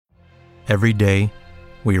Every day,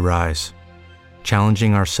 we rise,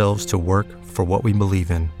 challenging ourselves to work for what we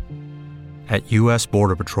believe in. At U.S.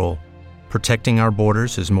 Border Patrol, protecting our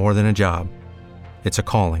borders is more than a job. It's a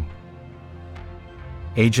calling.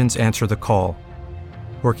 Agents answer the call,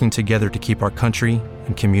 working together to keep our country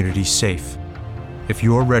and communities safe. If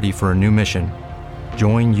you're ready for a new mission,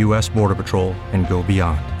 join U.S. Border Patrol and go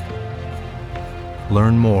beyond.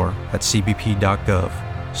 Learn more at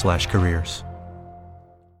cbp.gov/careers.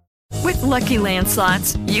 With Lucky Land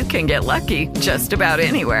Slots, you can get lucky just about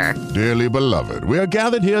anywhere. Dearly beloved, we are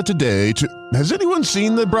gathered here today to... Has anyone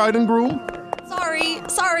seen the bride and groom?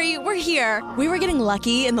 Sorry, we're here. We were getting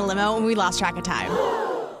lucky in the limo and we lost track of time.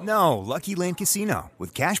 No, Lucky Land Casino,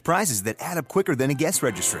 with cash prizes that add up quicker than a guest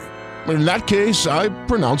registry. In that case, I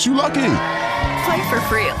pronounce you lucky. Play for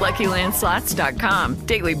free at LuckyLandSlots.com.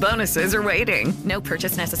 Daily bonuses are waiting. No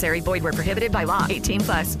purchase necessary. Void where prohibited by law.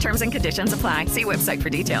 18+. Terms and conditions apply. See website for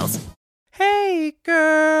details. Hey,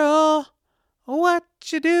 girl, what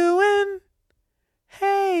you doing?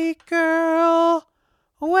 Hey, girl,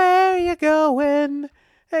 where you going?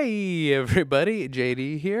 Hey, everybody,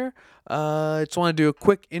 JD here. I just want to do a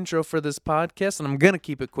quick intro for this podcast, and I'm going to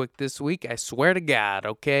keep it quick this week. I swear to God,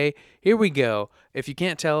 okay? Here we go. If you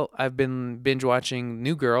can't tell, I've been binge watching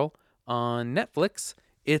New Girl on Netflix.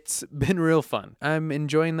 It's been real fun. I'm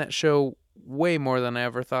enjoying that show way more than I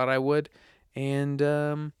ever thought I would, and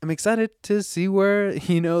I'm excited to see where,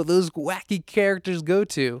 those wacky characters go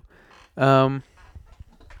to. I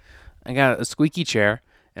got a squeaky chair,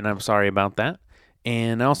 and I'm sorry about that.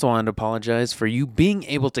 And I also wanted to apologize for you being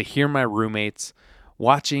able to hear my roommates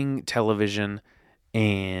watching television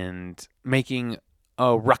and making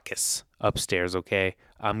a ruckus upstairs, okay?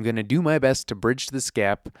 I'm going to do my best to bridge this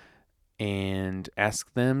gap and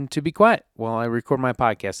ask them to be quiet while I record my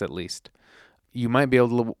podcast at least. You might be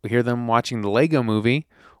able to hear them watching the Lego Movie,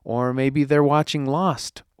 or maybe they're watching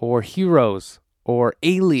Lost, or Heroes, or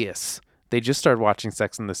Alias. They just started watching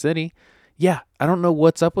Sex and the City. Yeah, I don't know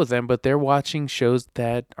what's up with them, but they're watching shows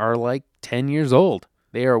that are like 10 years old.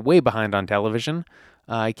 They are way behind on television.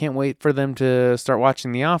 I can't wait for them to start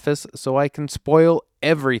watching The Office so I can spoil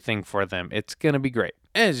everything for them. It's going to be great.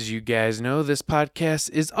 As you guys know, this podcast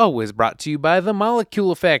is always brought to you by The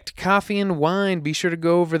Molecule Effect, Coffee and Wine. Be sure to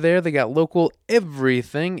go over there. They got local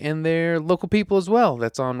everything, and they're local people as well.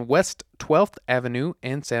 That's on West 12th Avenue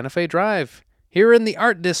and Santa Fe Drive. Here in the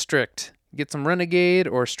Art District. Get some Renegade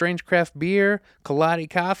or Strange Craft beer, Kaladi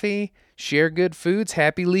coffee, Share Good Foods,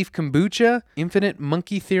 Happy Leaf kombucha, Infinite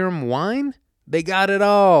Monkey Theorem wine. They got it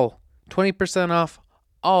all. 20% off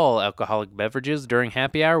all alcoholic beverages during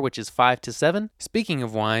happy hour, which is 5 to 7. Speaking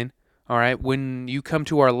of wine, all right, when you come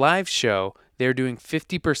to our live show, they're doing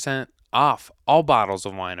 50% off all bottles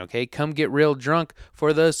of wine, okay? Come get real drunk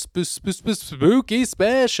for the spooky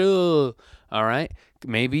special, all right?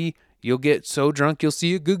 Maybe you'll get so drunk you'll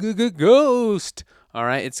see a ghost. All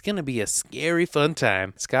right, it's going to be a scary fun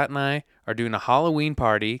time. Scott and I are doing a Halloween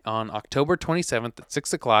party on October 27th at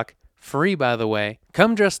 6 o'clock. Free, by the way.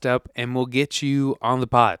 Come dressed up and we'll get you on the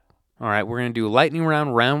pod. All right, we're going to do a lightning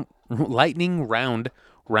round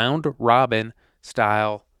robin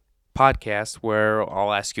style podcast where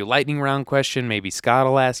I'll ask you a lightning round question. Maybe Scott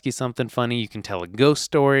will ask you something funny. You can tell a ghost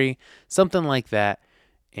story, something like that,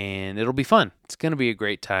 and it'll be fun. It's going to be a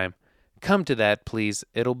great time. Come to that, please.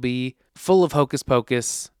 It'll be full of hocus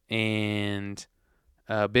pocus and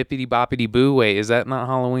bippity boppity boo. Wait, is that not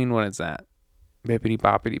Halloween? What is that? Bippity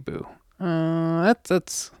boppity boo.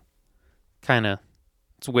 That's kind of,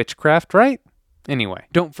 it's witchcraft, right? Anyway,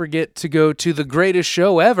 don't forget to go to The Greatest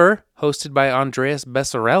Show Ever, hosted by Andreas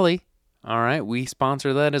Bessarelli. All right, we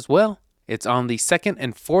sponsor that as well. It's on the second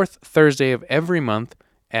and fourth Thursday of every month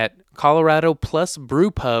at Colorado Plus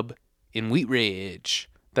Brew Pub in Wheat Ridge.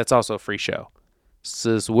 That's also a free show.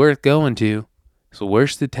 So it's worth going to. It's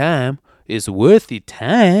worth the time. It's worth the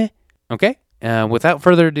time. Okay? Without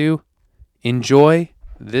further ado, enjoy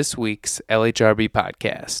this week's LHRB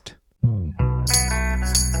podcast.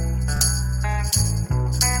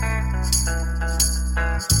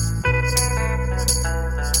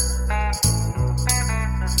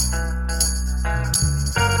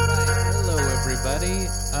 Hello, everybody.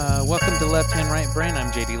 Welcome to Left Hand Right Brain.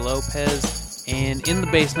 I'm JD Lopez. And in the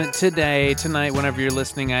basement tonight, whenever you're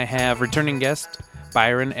listening, I have returning guest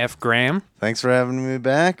Byron F. Graham. Thanks for having me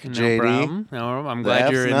back, No JD. problem. No, I'm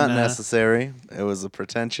glad you're in. That's not necessary. It was a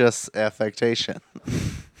pretentious affectation.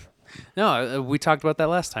 No, we talked about that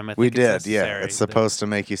last time. I think we it's did, necessary. yeah. It's supposed to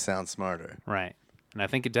make you sound smarter. Right. And I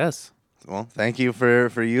think it does. Well, thank you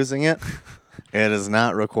for using it. It is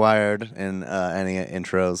not required in any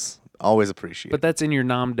intros. Always appreciate it. But that's in your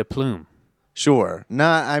nom de plume. Sure.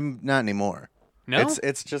 I'm not anymore. No?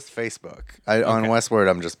 It's just Facebook. On Westword,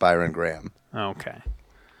 I'm just Byron Graham. Okay.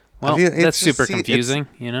 Well, It's that's just- super see, confusing,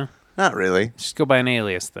 you know? Not really. Just go by an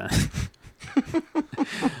alias then.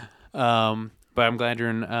 But I'm glad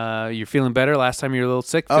you're feeling better. Last time you were a little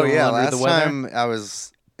sick. Oh feeling yeah, under last the weather. time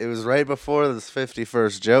it was right before this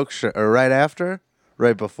 51st joke or right after,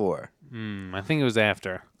 right before. I think it was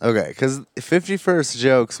after. Okay, because 51st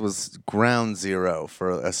jokes was ground zero for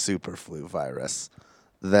a super flu virus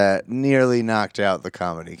that nearly knocked out the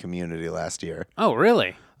comedy community last year. Oh,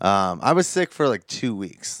 really? I was sick for like 2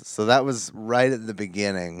 weeks, so that was right at the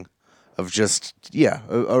beginning of just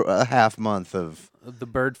a half month of The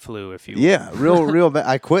bird flu, if you will. yeah, real bad.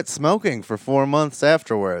 I quit smoking for 4 months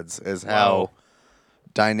afterwards. Is how Wow.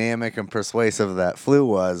 dynamic and persuasive that flu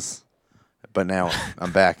was. But now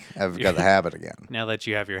I'm back. I've got the habit again. Now that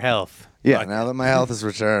you have your health. Yeah, Fuck. now that my health has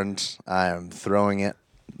returned, I am throwing it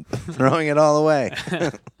all away.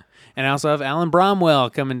 And I also have Alan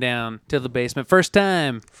Bromwell coming down to the basement. First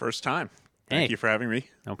time. First time. Hey. Thank you for having me.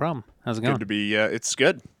 No problem. How's it going? Good to be. It's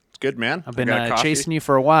good. It's good, man. I've been got a coffee. chasing you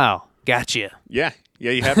for a while. Gotcha. Yeah,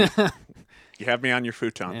 you have me. You have me on your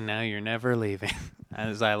futon. And now you're never leaving.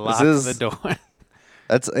 As I lock is- the door.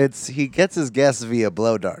 He gets his guests via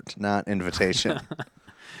blow dart, not invitation.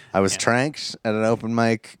 I was tranked at an open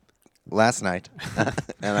mic last night,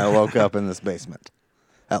 and I woke up in this basement.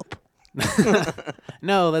 Help.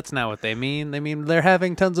 No, that's not what they mean. They mean they're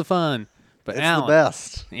having tons of fun. But It's Alan, the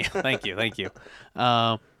best. Yeah, thank you.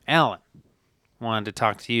 Alan, wanted to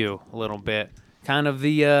talk to you a little bit. Kind of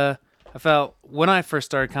I felt when I first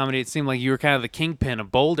started comedy, it seemed like you were kind of the kingpin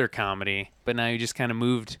of Boulder comedy, but now you just kind of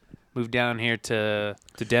moved down here to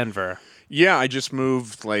Denver. Yeah, I just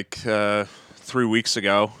moved like 3 weeks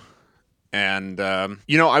ago, and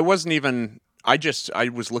I wasn't even. I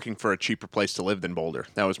was looking for a cheaper place to live than Boulder.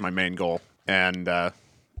 That was my main goal, and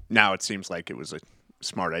now it seems like it was a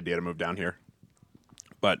smart idea to move down here.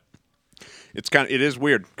 But it is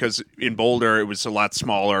weird because in Boulder it was a lot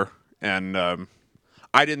smaller, and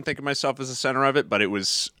I didn't think of myself as the center of it, but it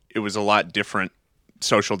was a lot different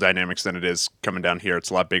social dynamics than it is coming down here. It's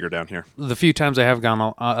a lot bigger down here. The few times I have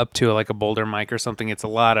gone up to like a Boulder mic or something, it's a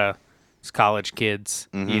lot of college kids,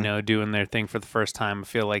 doing their thing for the first time. I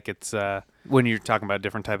feel like it's when you're talking about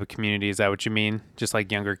different type of community, is that what you mean? Just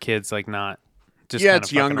like younger kids, like not just kind of it's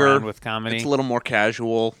fucking younger around with comedy. It's a little more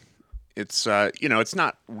casual. It's it's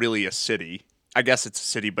not really a city. I guess it's a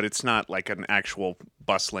city, but it's not like an actual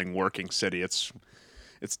bustling working city. It's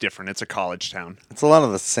different. It's a college town. It's a lot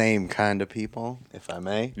of the same kind of people, if I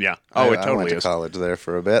may. Yeah. I went Totally to is. college there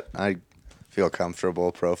for a bit. I feel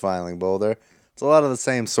comfortable profiling Boulder. It's a lot of the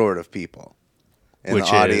same sort of people in Which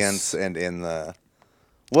the audience and in the.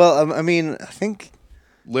 Well, I mean, I think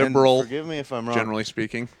Liberal, and forgive me if I'm wrong. generally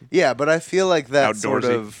speaking. Yeah, but I feel like that sort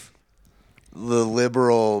Outdoorsy. of the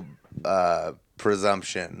liberal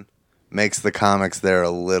presumption makes the comics there a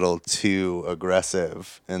little too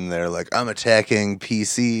aggressive, and they're like, I'm attacking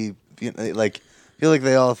PC. Like, I feel like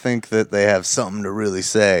they all think that they have something to really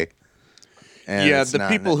say. And Yeah, it's the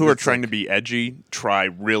not- people who are it's trying like- to be edgy try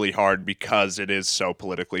really hard because it is so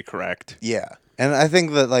politically correct. Yeah. And I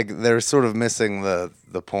think that like they're sort of missing the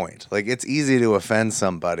point. Like it's easy to offend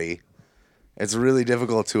somebody. It's really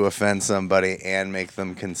difficult to offend somebody and make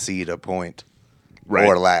them concede a point Right.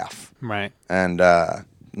 or laugh. Right. And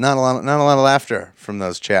not a lot of laughter from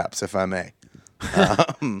those chaps, if I may.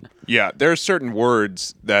 Yeah, there are certain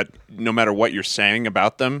words that no matter what you're saying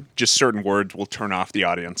about them, just certain words will turn off the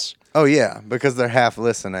audience. Oh yeah, because they're half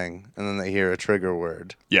listening and then they hear a trigger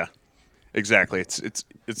word. Yeah, exactly. It's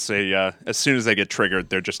as soon as they get triggered,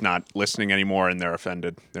 they're just not listening anymore and they're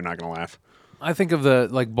offended. They're not going to laugh. I think of the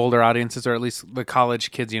like Boulder audiences, or at least the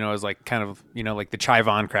college kids, as like kind of, like the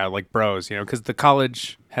Chivon crowd, like bros, because the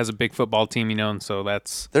college has a big football team, and so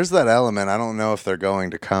that's. There's that element. I don't know if they're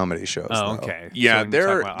going to comedy shows. Oh, though. okay. Yeah, So when you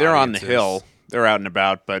talk about they're on the audiences- hill. They're out and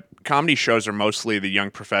about, but comedy shows are mostly the young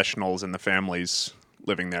professionals and the families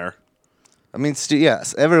living there. I mean,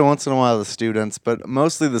 yes, every once in a while the students, but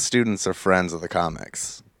mostly the students are friends of the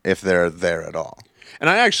comics, if they're there at all. And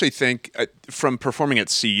I actually think from performing at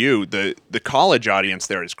CU, the college audience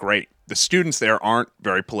there is great. The students there aren't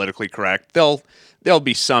very politically correct. There'll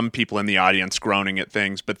be some people in the audience groaning at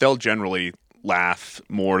things, but they'll generally laugh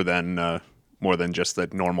more than just the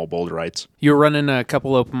normal Boulderites. You were running a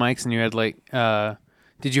couple open mics, and you had like,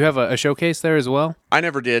 did you have a showcase there as well? I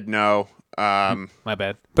never did, no. My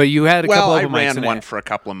bad. But you had a couple Well, I open mics. ran and one for a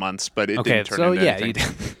couple of months, but it Okay, didn't turn so into yeah,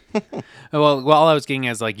 anything. you did. Well, all I was getting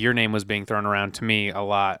is like your name was being thrown around to me a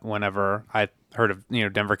lot whenever I heard of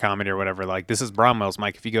Denver comedy or whatever. Like, this is Bromwell's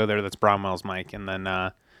mic. If you go there, that's Bromwell's mic. And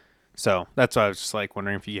then So that's why I was just like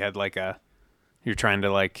wondering if you had you're trying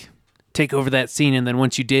to take over that scene, and then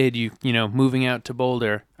once you did, moving out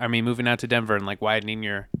to Denver and widening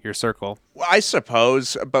your circle. Well, I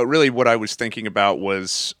suppose, but really what I was thinking about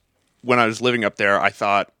was when I was living up there, I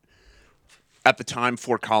thought at the time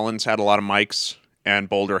Fort Collins had a lot of mics and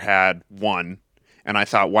Boulder had one, and I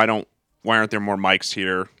thought why aren't there more mics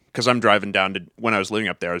here? Because when I was living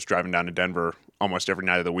up there, I was driving down to Denver almost every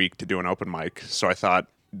night of the week to do an open mic. So I thought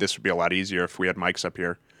this would be a lot easier if we had mics up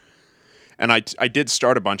here. And I did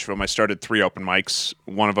start a bunch of them. I started 3 open mics.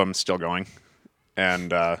 One of them is still going.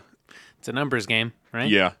 And it's a numbers game, right?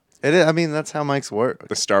 Yeah. It is, I mean, that's how mics work.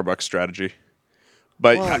 The Starbucks strategy.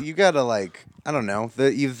 But well, you got to I don't know.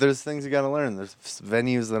 There's things you got to learn. There's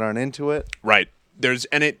venues that aren't into it. Right.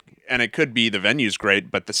 And it could be the venue's great,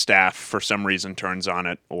 but the staff for some reason turns on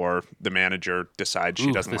it, or the manager decides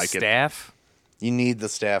she doesn't like it. The staff? You need the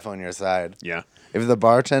staff on your side. Yeah. If the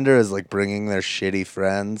bartender is bringing their shitty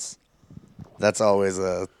friends, that's always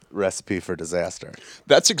a recipe for disaster.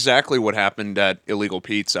 That's exactly what happened at Illegal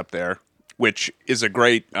Pete's up there, which is a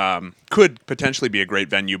great, could potentially be a great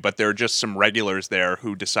venue, but there are just some regulars there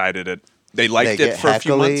who decided they liked it for a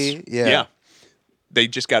few months. Yeah. They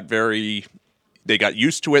just they got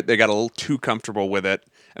used to it. They got a little too comfortable with it,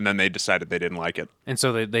 and then they decided they didn't like it. And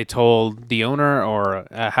so they told the owner, or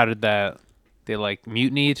how did that? They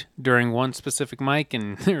mutinied during one specific mic,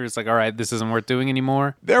 and they were just all right, this isn't worth doing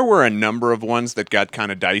anymore. There were a number of ones that got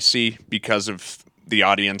kind of dicey because of the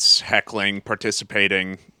audience heckling,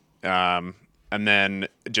 participating, and then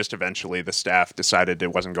just eventually the staff decided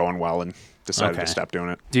it wasn't going well and decided to stop doing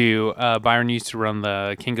it. Do you, Byron used to run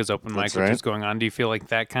the Kinga's open mic, which is going on. Do you feel like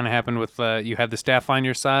that kind of happened with, you had the staff on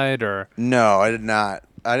your side, or? No, I did not.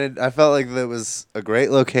 I felt like that was a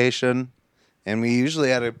great location, and we usually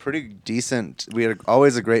had we had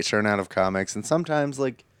always a great turnout of comics, and sometimes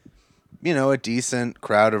a decent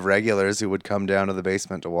crowd of regulars who would come down to the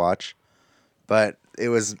basement to watch. But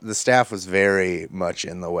the staff was very much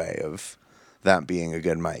in the way of that being a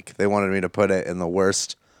good mic. They wanted me to put it in the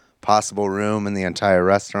worst possible room in the entire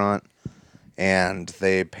restaurant, and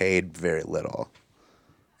they paid very little.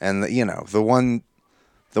 And the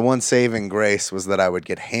one saving grace was that I would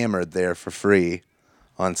get hammered there for free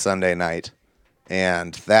on Sunday night,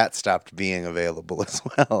 and that stopped being available as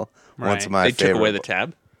well. Right. Once They took away the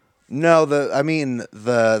tab? No,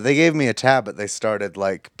 they gave me a tab, but they started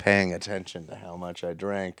paying attention to how much I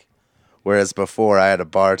drank, whereas before I had a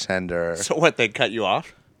bartender. So what, they cut you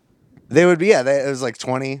off? They would be, it was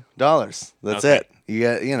 $20. That's Okay. it. You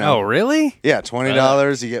get, Oh, really? Yeah,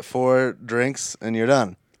 $20. You get 4 drinks and you're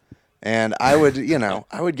done. And I would,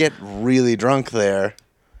 I would get really drunk there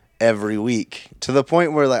every week to the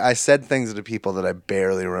point where I said things to people that I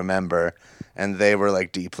barely remember, and they were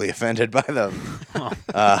deeply offended by them.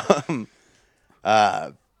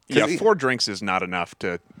 Yeah, 4 drinks is not enough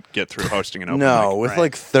to get through hosting an open No, mic.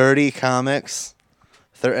 with 30 comics,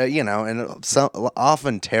 and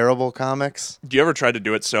often terrible comics. Do you ever try to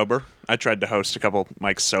do it sober? I tried to host a couple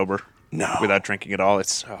mics sober. No. Without drinking at all.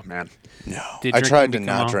 It's, oh man. No. Did I tried to drinking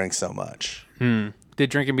not become drink so much. Did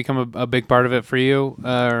drinking become a big part of it for you?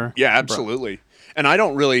 Yeah, absolutely. And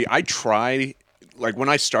I try, when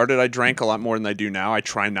I started, I drank a lot more than I do now. I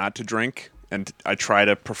try not to drink, and I try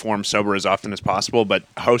to perform sober as often as possible, but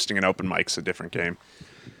hosting an open mic's a different game.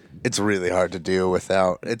 It's really hard to do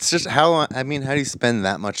without. It's just how do you spend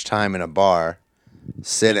that much time in a bar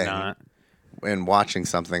sitting and watching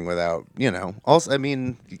something without, also,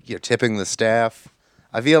 you're tipping the staff.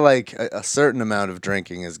 I feel like a certain amount of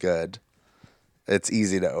drinking is good. It's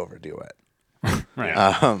easy to overdo it.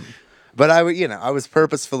 Right. But I was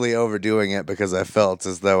purposefully overdoing it because I felt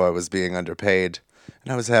as though I was being underpaid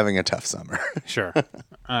and I was having a tough summer. Sure. All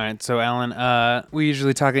right. So, Alan, we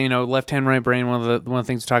usually talk, left hand, right brain. One of the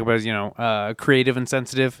things we talk about is, creative and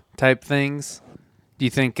sensitive type things. Do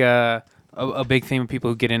you think a big theme of people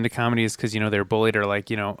who get into comedy is because, they're bullied or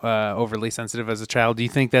overly sensitive as a child? Do you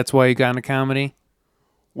think that's why you got into comedy?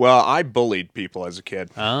 Well, I bullied people as a kid.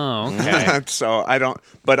 Oh, okay. So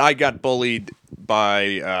but I got bullied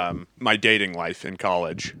by my dating life in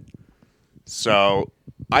college. So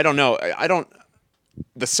I don't know.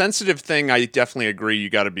 The sensitive thing, I definitely agree. You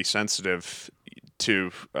got to be sensitive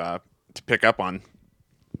to pick up on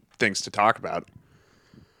things to talk about.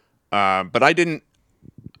 But I didn't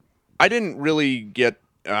really get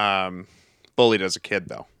bullied as a kid,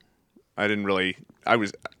 though.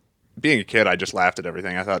 Being a kid, I just laughed at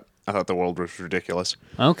everything. I thought the world was ridiculous.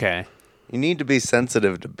 Okay. You need to be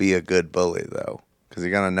sensitive to be a good bully, though, because you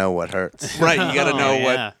got to know what hurts. Right, you got to know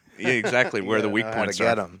yeah. exactly where the weak points are.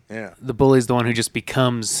 are. Get 'em. Yeah. The bully's the one who just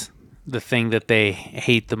becomes the thing that they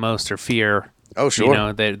hate the most or fear. Oh, sure. You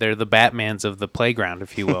know, they're the Batmans of the playground,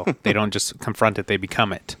 if you will. They don't just confront it; they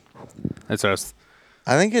become it. That's what I was.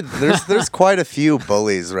 I think there's quite a few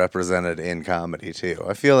bullies represented in comedy too.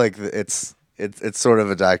 I feel like it's sort of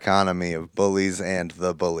a dichotomy of bullies and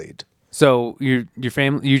the bullied. So your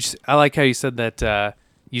family, I like how you said that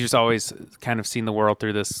you just always kind of seen the world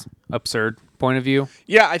through this absurd point of view.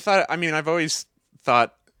 Yeah, I've always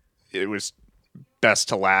thought it was best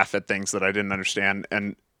to laugh at things that I didn't understand.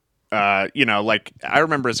 And, like I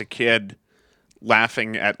remember as a kid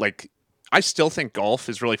laughing at I still think golf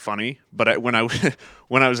is really funny, but when I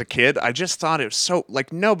was a kid, I just thought it was so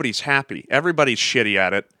nobody's happy. Everybody's shitty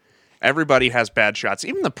at it. Everybody has bad shots.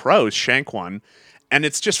 Even the pros shank one. And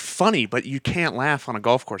it's just funny, but you can't laugh on a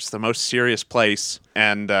golf course. It's the most serious place.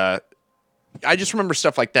 And I just remember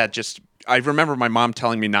stuff like that. I remember my mom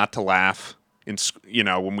telling me not to laugh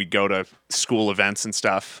when we go to school events and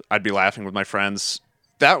stuff. I'd be laughing with my friends.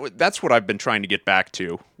 That's what I've been trying to get back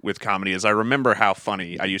to with comedy is I remember how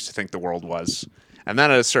funny I used to think the world was. And then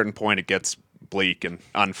at a certain point it gets bleak and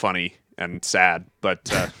unfunny and sad. But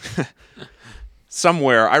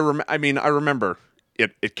somewhere I remember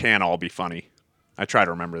it can all be funny. I try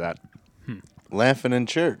to remember that. Laughing in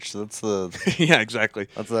church. That's the yeah, exactly.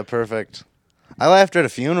 That's the perfect. I laughed at a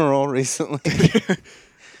funeral recently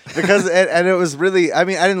because it was really. I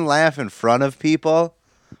didn't laugh in front of people,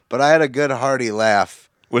 but I had a good hearty laugh.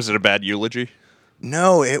 Was it a bad eulogy?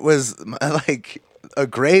 No, it was like a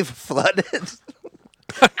grave flooded.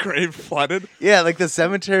 A grave flooded? Yeah, the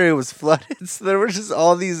cemetery was flooded, so there were just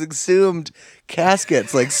all these exhumed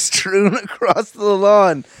caskets strewn across the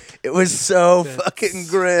lawn. It was so fucking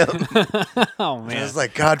grim. Oh man, I was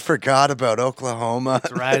like, God forgot about Oklahoma.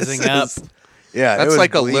 It's rising up. Yeah, that's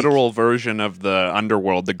like bleak. A literal version of the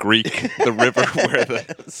underworld, the Greek, the river where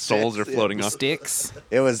the souls are floating off. Styx.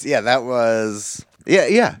 It was, that was,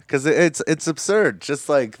 because it's absurd. Just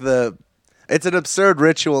it's an absurd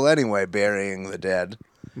ritual anyway, burying the dead.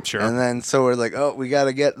 Sure. And then so we're like, oh, we got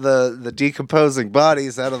to get the decomposing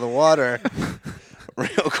bodies out of the water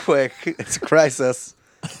real quick. It's a crisis.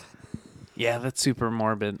 Yeah, that's super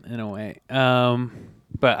morbid in a way.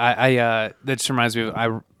 But I that just reminds me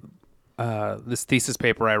of this thesis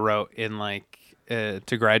paper I wrote in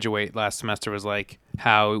to graduate last semester was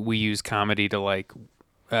how we use comedy to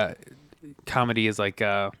comedy is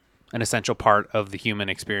an essential part of the human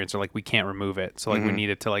experience, or we can't remove it. So we need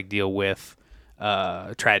it to deal with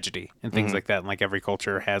tragedy and things like that. And every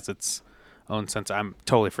culture has its own sense. I'm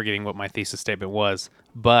totally forgetting what my thesis statement was,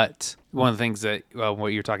 but one of the things that what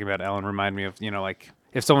you're talking about, Ellen, reminded me of,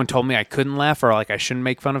 if someone told me I couldn't laugh or I shouldn't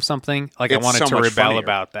make fun of something, I wanted to rebel funnier.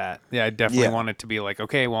 about that. Yeah, I definitely wanted to be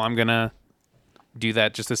okay, well, I'm gonna do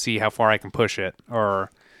that just to see how far I can push it, and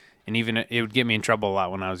even it would get me in trouble a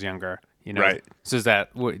lot when I was younger. Right. So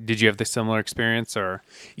did you have the similar experience or?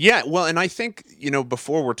 Yeah, well, and I think,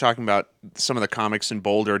 before we're talking about some of the comics in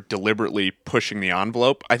Boulder deliberately pushing the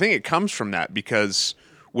envelope, I think it comes from that because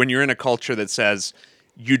when you're in a culture that says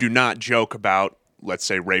you do not joke about, let's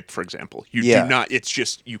say, rape, for example, do not, it's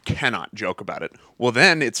just, you cannot joke about it. Well,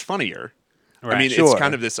 then it's funnier. Right. It's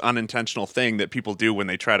kind of this unintentional thing that people do when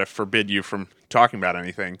they try to forbid you from talking about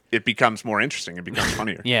anything. It becomes more interesting. It becomes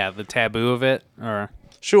funnier. Yeah, the taboo of it, or?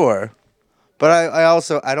 Sure. But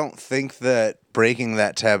I don't think that breaking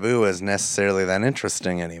that taboo is necessarily that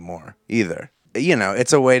interesting anymore either.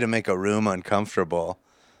 It's a way to make a room uncomfortable,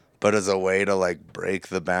 but as a way to break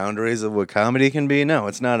the boundaries of what comedy can be, no,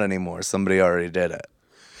 it's not anymore. Somebody already did it.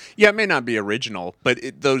 Yeah, it may not be original, but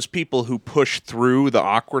those people who push through the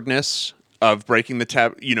awkwardness of breaking the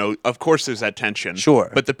tab, of course there's that tension.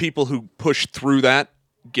 Sure. But the people who push through that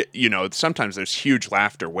get, sometimes there's huge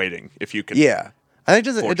laughter waiting if you can. Yeah. I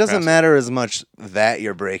think it doesn't matter as much that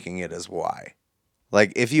you're breaking it as why.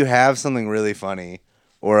 If you have something really funny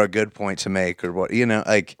or a good point to make or what,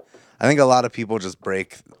 I think a lot of people just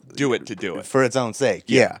do it to do it. For its own sake.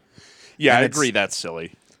 Yeah. Yeah, I agree that's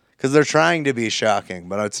silly. Because they're trying to be shocking,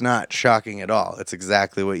 but it's not shocking at all. It's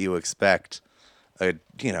exactly what you expect a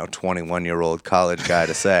 21-year-old college guy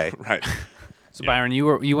to say. Right. So Byron,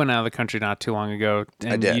 you went out of the country not too long ago,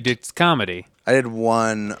 and I did. You did comedy. I did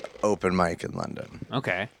one open mic in London.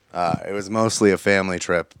 Okay. It was mostly a family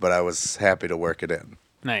trip, but I was happy to work it in.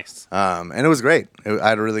 Nice. And it was great. I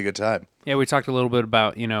had a really good time. Yeah, we talked a little bit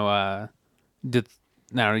about you were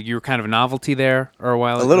kind of a novelty there or a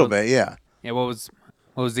while ago. A little bit, yeah. Yeah. What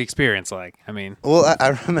was the experience like? Well, I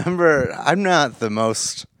remember I'm not the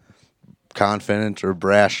most confident or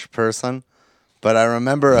brash person, but I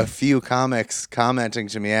remember a few comics commenting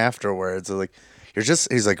to me afterwards,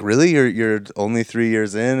 he's like, really? You're only 3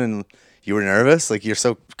 years in and you were nervous? Like, you're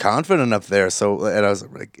so confident up there. So, and I was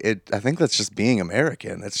like, I think that's just being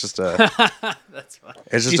American. It's just a, That's funny.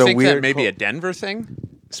 it's Do just you a think weird. that maybe a Denver thing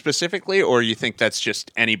specifically, or you think that's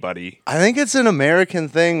just anybody? I think it's an American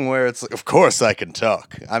thing where it's like, of course I can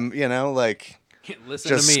talk. I'm, like Listen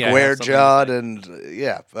just to me. I have square something to jawed say. and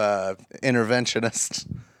interventionist.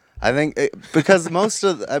 I think because most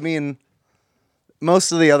of the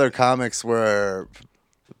other comics were,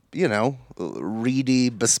 reedy,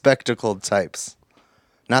 bespectacled types.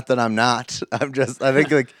 Not that I'm not. I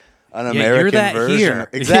think like an you're American that version. here.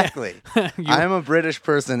 Exactly. Yeah. I'm a British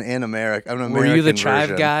person in America. I'm an Were American you the chive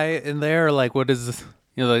version. guy in there? Or like, what is this?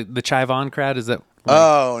 The chive on crowd? Is that?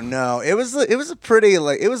 Oh no! It was a pretty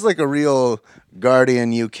it was like a real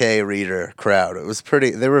Guardian UK reader crowd. It was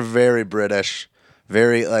pretty. They were very British,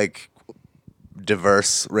 very like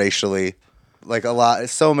diverse racially, like a lot.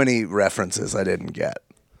 So many references I didn't get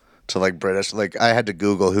to like British. Like I had to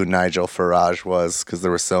Google who Nigel Farage was because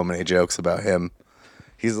there were so many jokes about him.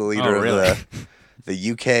 He's the leader really? of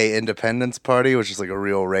the UK Independence Party, which is like a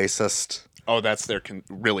real racist. Oh, that's their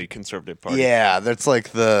really conservative party. Yeah, that's like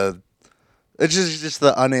it's just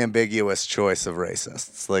the unambiguous choice of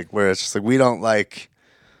racists. Like where it's just like we don't like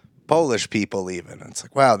Polish people even. And it's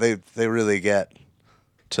like wow, they really get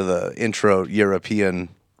to the intro European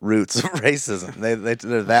roots of racism.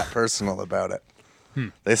 They're that personal about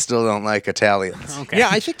it. They still don't like Italians. Okay. Yeah,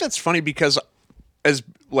 I think that's funny because as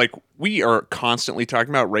like we are constantly talking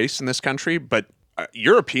about race in this country, but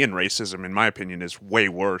European racism, in my opinion, is way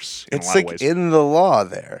worse in a It's lot like of ways. in the law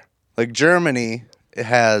there. Like Germany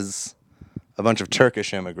has a bunch of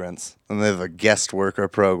Turkish immigrants, and they have a guest worker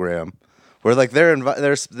program where like they're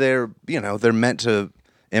meant to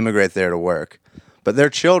immigrate there to work, but their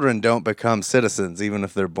children don't become citizens even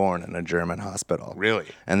if they're born in a German hospital. Really?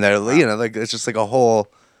 And they're like it's just like a whole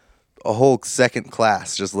second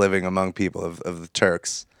class just living among people of the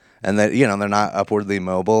Turks, and that they're not upwardly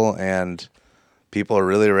mobile and. People are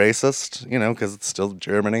really racist, because it's still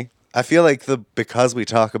Germany. I feel like because we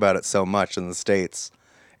talk about it so much in the States,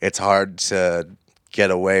 it's hard to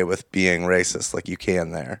get away with being racist like you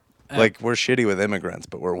can there. Like, we're shitty with immigrants,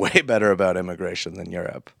 but we're way better about immigration than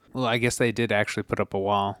Europe. Well, I guess they did actually put up a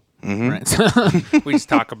wall. Mm-hmm. Right? So we just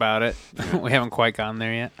talk about it. We haven't quite gotten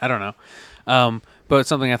there yet. I don't know. But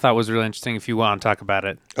something I thought was really interesting, if you want to talk about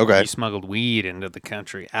it. Okay. You smuggled weed into the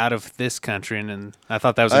country, out of this country, and I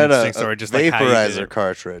thought that was I an had interesting a story. Just like how you did vaporizer it.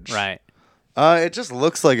 cartridge. Right. It just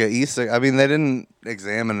looks like a e-cig. I mean, they didn't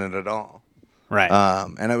examine it at all. Right.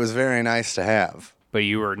 And it was very nice to have. But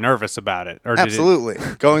you were nervous about it. Or did Absolutely.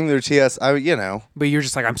 Going through TS, but you're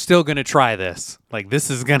just like, I'm still going to try this. Like,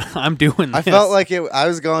 I'm doing this. I felt like I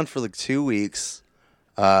was gone for like 2 weeks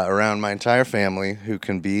around my entire family, who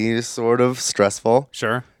can be sort of stressful.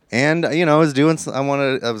 Sure. And I was doing. I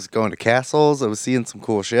was going to castles. I was seeing some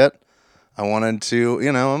cool shit. I wanted to.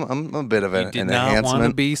 I'm a bit of You an did not enhancement.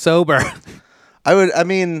 want to be sober. I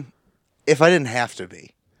mean, if I didn't have to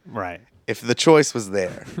be, Right. if the choice was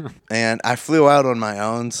there, and I flew out on my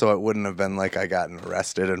own, so it wouldn't have been like I gotten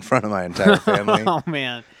arrested in front of my entire family. Oh,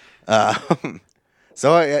 man.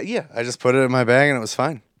 So I just put it in my bag and it was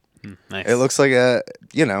fine. Nice. It looks like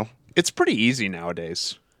It's pretty easy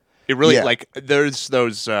nowadays. It really Yeah. like there's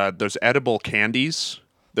those edible candies.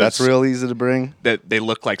 That's real easy to bring. That they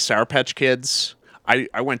look like Sour Patch Kids.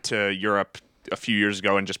 I went to Europe a few years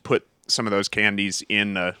ago and just put some of those candies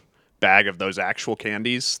in a bag of those actual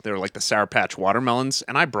candies. They were like the Sour Patch watermelons,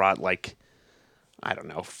 and I brought like, I don't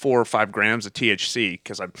know, 4 or 5 grams of THC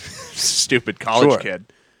because I'm a stupid college Sure.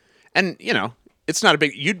 kid. And it's not a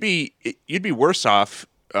big. You'd be worse off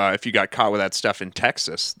if you got caught with that stuff in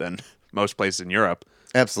Texas than most places in Europe.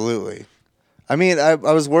 Absolutely. I mean, I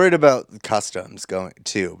was worried about customs going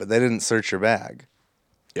too, but they didn't search your bag.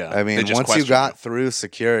 Yeah, I mean, they just once you question got through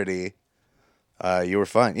security, you were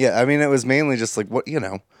fine. Yeah, I mean, it was mainly just like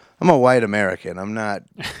I'm a white American. I'm not.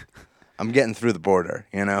 I'm getting through the border.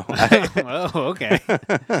 Oh, okay.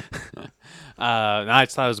 No, I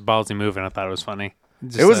just thought it was a ballsy move, and I thought it was funny.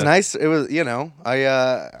 It was nice. It was,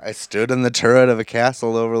 I stood in the turret of a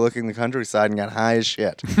castle overlooking the countryside and got high as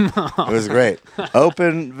shit. It was great.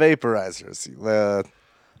 Open vaporizers.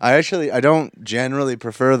 I don't generally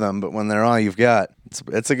prefer them, but when they're all you've got,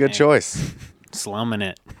 it's a good choice. Slumming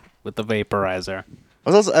it with the vaporizer. I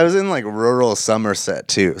was in like rural Somerset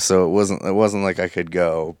too, so it wasn't like I could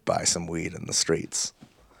go buy some weed in the streets,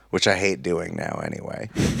 which I hate doing now anyway.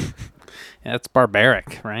 Yeah, it's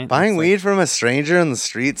barbaric, right? Buying It's weed from a stranger in the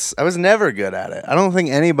streets, I was never good at it. I don't think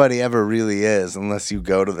anybody ever really is unless you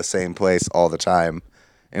go to the same place all the time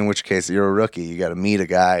in which case you're a rookie. You got to meet a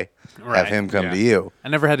guy, have him come to you. I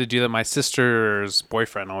never had to do that. My sister's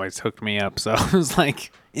boyfriend always hooked me up, so it was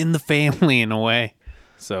like in the family in a way.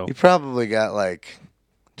 So You probably got like,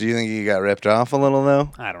 do you think you got ripped off a little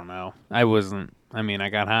though? I don't know. I wasn't. I mean, I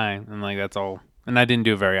got high, and like that's all. And I didn't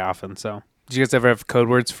do it very often. So, did you guys ever have code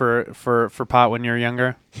words for pot when you were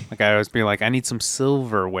younger? Like I always be like, I need some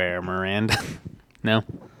silverware, Miranda. No,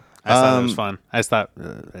 I just thought it was fun. I just thought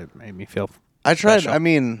it made me feel. I tried. special. I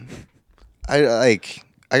mean, I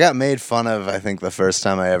got made fun of. I think the first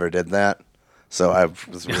time I ever did that. So I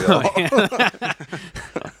was real.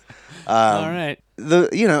 All right.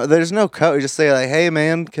 There's no code. You just say like, "Hey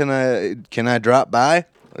man, can I drop by?"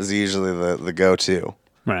 Is usually the go-to.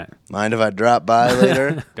 Right. Mind if I drop by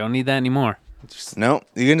later? Don't need that anymore. Just, No,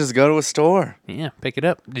 you can just go to a store. yeah, pick it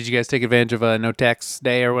up. Did you guys take advantage of no tax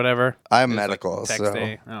day or whatever? I'm It was, medical, tax so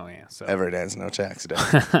day. Oh yeah. So every day's no tax day.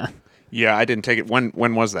 Yeah, I didn't take it. When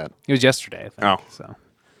was that? it was yesterday. I think. Oh. So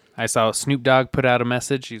I saw Snoop Dogg put out a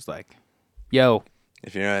message. He's like, "Yo,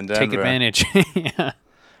 If you're in Denver, take advantage." Yeah.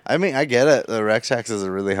 I mean, I get it. The rec taxes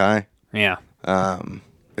are really high. Yeah.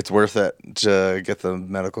 It's worth it to get the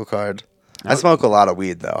medical card. I smoke a lot of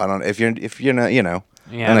weed though. I don't. If you're not, Yeah. an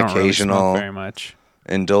I don't really occasional smoke very much.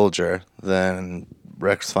 indulger, then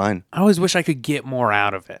rec's fine. I always wish I could get more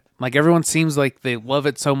out of it. Like everyone seems like they love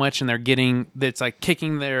it so much and they're getting it's like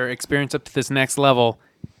kicking their experience up to this next level.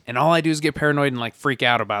 And all I do is get paranoid and like freak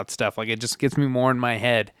out about stuff. Like it just gets me more in my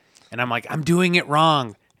head. And I'm like, I'm doing it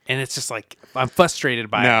wrong. And it's just like I'm frustrated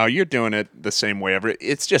by it. No, you're doing it the same way.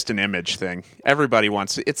 It's just an image thing. Everybody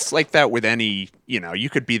wants. It's like that with any. You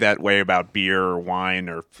could be that way about beer or wine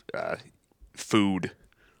or food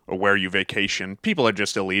or where you vacation. People are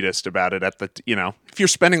just elitist about it. If you're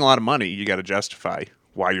spending a lot of money, you got to justify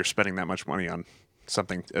why you're spending that much money on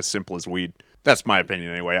something as simple as weed. That's my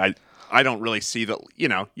opinion anyway. I don't really see that. You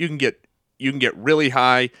can get really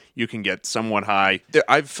high. You can get somewhat high.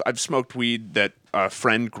 I've smoked weed that a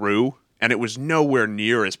friend grew, and it was nowhere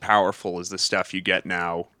near as powerful as the stuff you get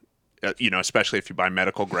now. Especially if you buy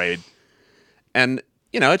medical grade. And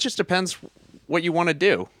it just depends what you want to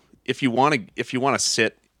do. If you want to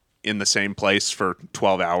sit in the same place for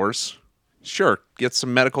 12 hours, sure, get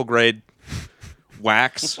some medical grade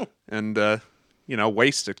wax and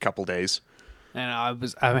waste a couple days. And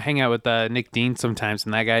I hang out with Nick Dean sometimes,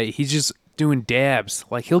 and that guy, he's just doing dabs.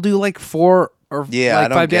 Like he'll do like 4 or I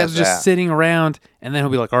don't 5 get dabs just that. sitting around, and then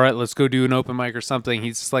he'll be like, "All right, let's go do an open mic or something."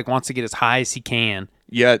 He's just like wants to get as high as he can,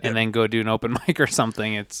 Yeah, and then go do an open mic or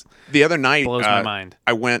something. It's the other night blows my mind.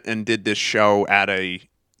 I went and did this show at a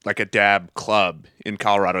dab club in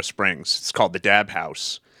Colorado Springs. It's called the Dab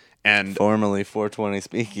House, and Formerly 420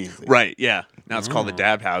 Speakeasy. right, yeah, now it's called the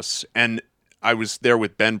Dab House. And I was there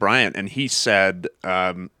with Ben Bryant, and he said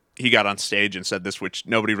he got on stage and said this, which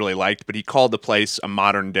nobody really liked, but he called the place a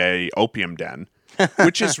modern day opium den,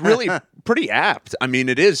 which is really pretty apt. I mean,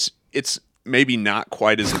 it's maybe not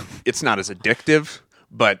quite it's not as addictive,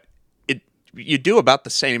 but you do about the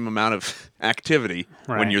same amount of activity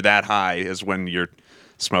when Right. you're that high as when you're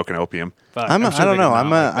smoking opium. Fuck, I sure don't they know. can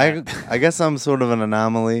like that. I guess I'm sort of an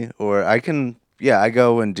anomaly, or I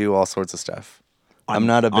go and do all sorts of stuff. I'm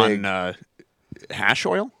not a big. On hash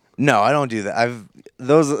oil. No, I don't do that.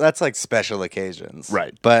 That's like special occasions.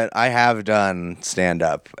 Right. But I have done stand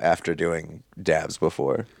up after doing dabs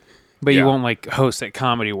before. But Yeah. you won't like host at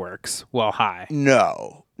Comedy Works while high.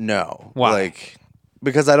 No. Why? Like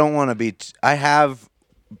because I don't want to be I have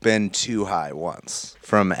been too high once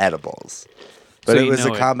from edibles. But So it you was a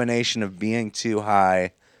know it. combination of being too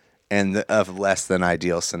high and of less than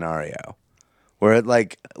ideal scenario. Where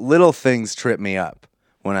like little things trip me up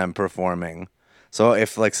when I'm performing. So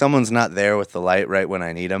if like someone's not there with the light right when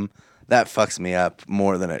I need them, that fucks me up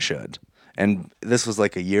more than it should. And this was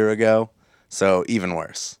like a year ago, so even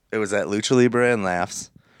worse. It was at Lucha Libre and Laughs.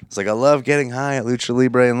 It's like I love getting high at Lucha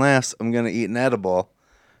Libre and Laughs. I'm gonna eat an edible,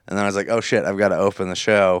 and then I was like, oh shit, I've got to open the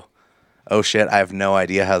show. Oh shit, I have no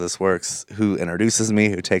idea how this works. Who introduces me?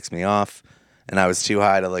 Who takes me off? And I was too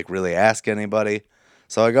high to like really ask anybody.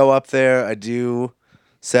 So I go up there. I do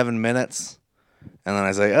 7 minutes. And then I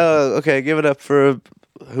was like, oh, okay, give it up for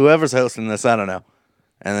whoever's hosting this. I don't know.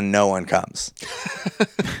 And then no one comes.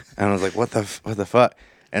 And I was like, what the fuck?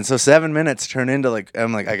 And so 7 minutes turn into like,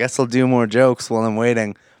 I'm like, I guess I'll do more jokes while I'm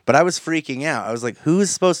waiting. But I was freaking out. I was like, who's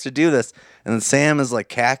supposed to do this? And then Sam is like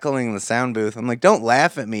cackling in the sound booth. I'm like, don't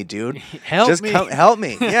laugh at me, dude. Help Just me. help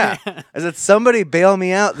me. Yeah. I said, somebody bail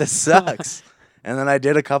me out. This sucks. And then I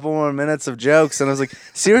did a couple more minutes of jokes, and I was like,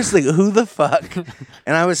 seriously, who the fuck?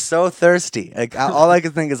 And I was so thirsty. Like all I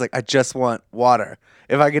could think is like, I just want water.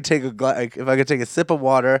 if I could take a sip of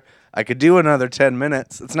water, I could do another 10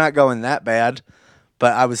 minutes. It's not going that bad,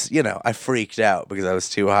 but I was, I freaked out because I was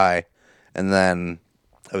too high, and then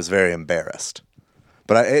I was very embarrassed.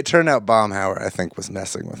 But it turned out Baumhauer, I think, was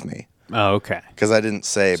messing with me. Oh, okay. Because I didn't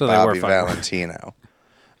say So they were Bobby fine. Valentino.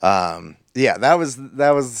 Yeah, that was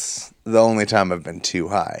the only time I've been too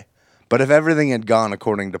high. But if everything had gone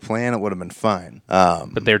according to plan, it would have been fine.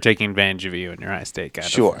 But they're taking advantage of you in your high state, kind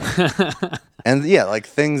of. Sure. And yeah, like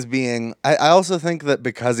things being... I also think that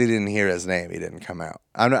because he didn't hear his name, he didn't come out.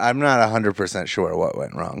 I'm not 100% sure what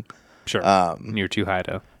went wrong. Sure. You're too high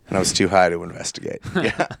to... And I was too high to investigate.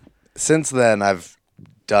 Yeah. Since then, I've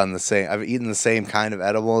done the same. I've eaten the same kind of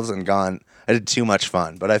edibles and gone... I did too much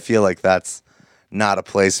fun, but I feel like that's not a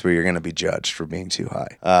place where you're going to be judged for being too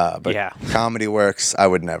high. But Yeah. Comedy Works, I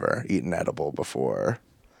would never eat an edible before.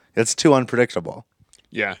 It's too unpredictable.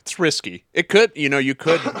 Yeah, it's risky. It could, you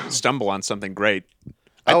could stumble on something great.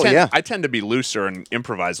 Yeah. I tend to be looser and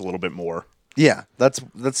improvise a little bit more. Yeah, that's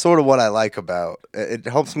sort of what I like about it.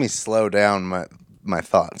 It helps me slow down my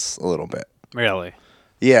thoughts a little bit. Really?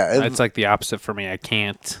 Yeah, It's like the opposite for me. I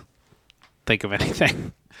can't think of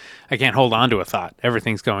anything. I can't hold on to a thought.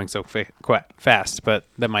 Everything's going so quite fast, but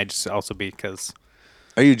that might just also be because...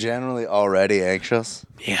 Are you generally already anxious?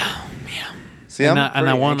 Yeah. See, And I'm I a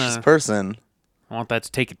pretty wanna- anxious person. I want that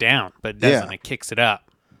to take it down, but it doesn't. Yeah. It kicks it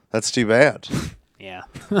up. That's too bad. Yeah.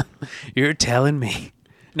 You're telling me.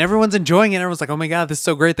 And everyone's enjoying it. Everyone's like, oh my God, this is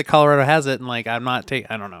so great that Colorado has it. And like, I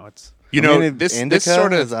don't know. It's... This indica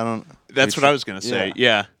sort of... is, I don't. That's what I was going to say.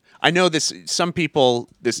 Yeah. I know this. Some people,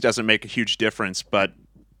 this doesn't make a huge difference, but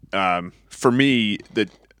for me, the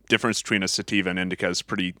difference between a sativa and indica is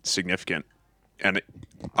pretty significant. And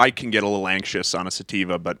I can get a little anxious on a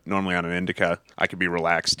sativa, but normally on an indica, I can be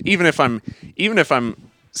relaxed. Even if I'm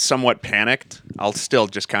somewhat panicked, I'll still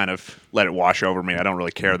just kind of let it wash over me. I don't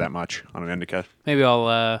really care that much on an indica. Maybe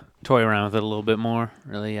I'll toy around with it a little bit more.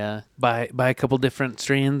 Really buy a couple different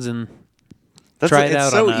strains and try it out.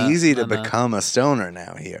 It's so on a- easy to on a- become a stoner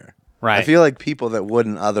now here. Right. I feel like people that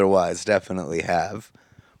wouldn't otherwise definitely have,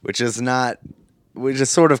 which is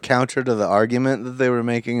sort of counter to the argument that they were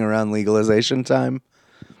making around legalization time.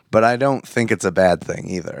 But I don't think it's a bad thing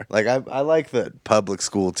either. Like I like that public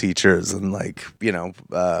school teachers and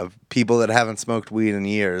people that haven't smoked weed in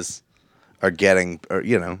years are getting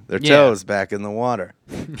their toes back in the water.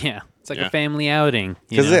 Yeah. It's like Yeah. a family outing.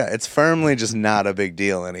 Because it's firmly just not a big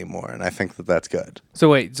deal anymore, and I think that that's good. So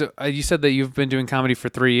wait, you said that you've been doing comedy for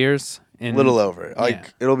 3 years? A little over.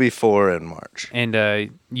 It'll be 4 in March.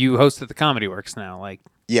 And you host at the Comedy Works now, like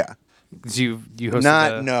Yeah. 'cause you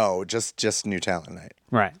hosted just New Talent Night.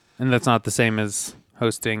 right, and that's not the same as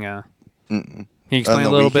hosting. Can you On explain the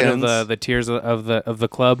a little bit of weekends? the tiers of the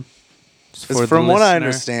club? Just It's for from the what I listener?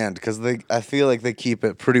 understand, because I feel like they keep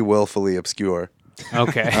it pretty willfully obscure.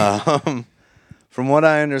 Okay. From what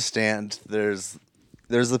I understand, there's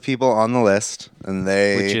the people on the list, and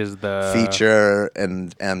they Which is the- feature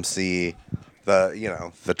and MC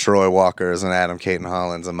the Troy Walkers and Adam Caton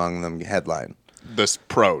Hollands among them headline. The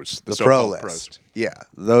pros. The pro so-called list. pros. Yeah,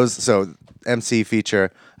 those. So MC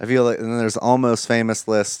feature. I feel like, and then there's Almost Famous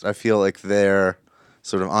list. I feel like they're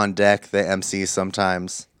sort of on deck. They MC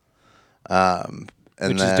sometimes. And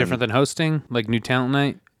Which then, is different than hosting, like New Talent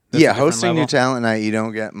Night? That's a Yeah, different hosting New level? Talent Night, you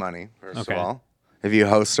don't get money, first Okay. of all. If you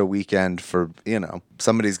host a weekend for,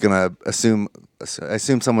 somebody's going to I assume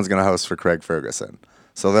someone's going to host for Craig Ferguson.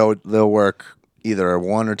 So they'll work either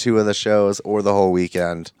 1 or 2 of the shows or the whole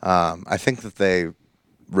weekend. I think that they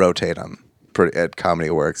rotate them at Comedy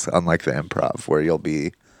Works, unlike the Improv, where you'll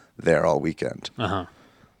be there all weekend. Uh-huh.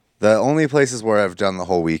 The only places where I've done the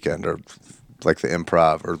whole weekend are like the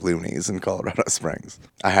Improv or Loonies in Colorado Springs.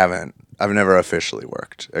 I've never officially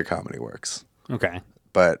worked at Comedy Works. Okay.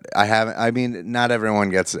 But not everyone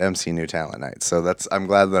gets MC New Talent Night. So I'm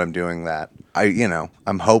glad that I'm doing that.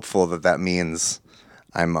 I'm hopeful that means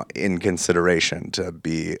I'm in consideration to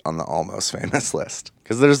be on the Almost Famous list.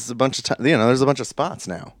 Because there's a bunch of there's a bunch of spots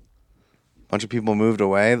now. A bunch of people moved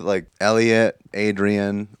away. Like Elliot,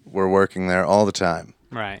 Adrian were working there all the time.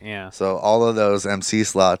 Right, yeah. So all of those MC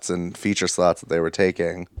slots and feature slots that they were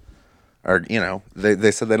taking are,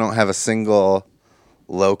 they said they don't have a single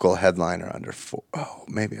local headliner under 4. Oh,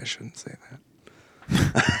 maybe I shouldn't say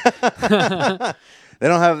that. They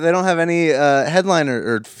don't have any headliner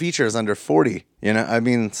or features under 40.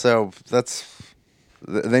 So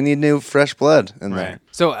they need new fresh blood in there. Right.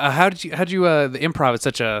 So how did you the Improv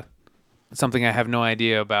is something I have no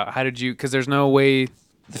idea about. How did you? Because there's no way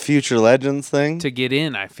The Future Legends thing? to get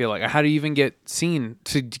in. I feel like, how do you even get seen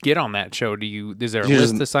to get on that show? Is there a You list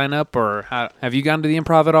just- to sign up, or have you gone to the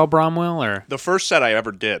Improv at all, Bromwell? Or The first set I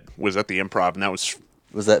ever did was at the Improv, and that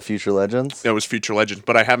Was that Future Legends? was Future Legends,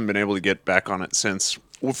 but I haven't been able to get back on it since.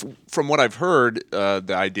 From what I've heard, the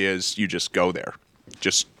idea is you just go there.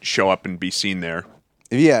 Just show up and be seen there.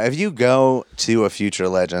 Yeah, if you go to a Future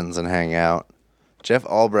Legends and hang out, Jeff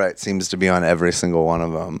Albright seems to be on every single one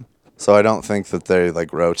of them. So I don't think that they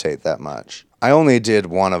like rotate that much. I only did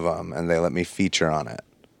one of them, and they let me feature on it,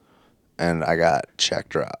 and I got check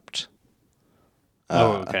dropped.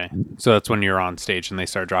 okay, so that's when you're on stage and they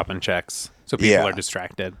start dropping checks, so people Yeah. are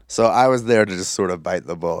distracted. So I was there to just sort of bite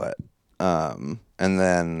the bullet. And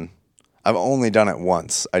then I've only done it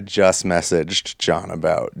once. I just messaged John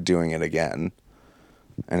about doing it again,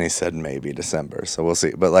 and he said maybe December. So we'll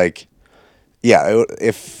see. But like, yeah,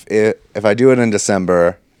 if I do it in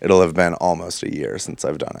December, it'll have been almost a year since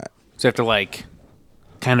I've done it. So you have to like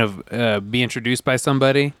kind of be introduced by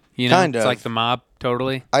somebody. You know, Kind it's of. like the mob.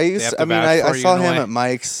 Totally. I They used. have I to mean, vouch I for you saw in a him way. at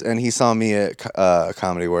Mike's, and he saw me at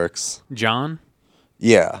Comedy Works. John.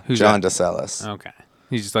 Yeah, Who's John that? DeSellis. Okay,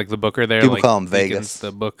 he's just like the booker there. People like call him Deacon's Vegas.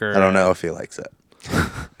 the booker. I don't know if he likes it.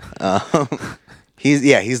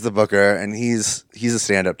 He's the booker, and he's a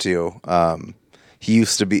stand-up too. He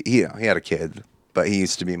used to be he had a kid, but he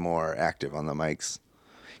used to be more active on the mics.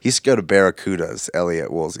 He used to go to Barracuda's,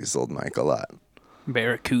 Elliot Woolsey's old mic a lot.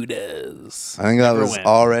 Barracudas. I think that Never was went.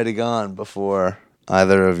 already gone before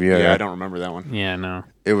either of you. Yeah, I don't remember that one. Yeah, no.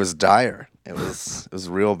 It was dire. It was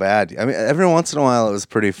real bad. I mean, every once in a while it was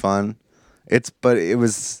pretty fun. But it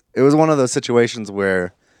was one of those situations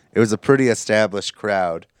where it was a pretty established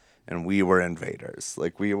crowd, and we were invaders.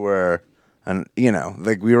 Like we were, and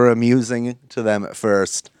like we were amusing to them at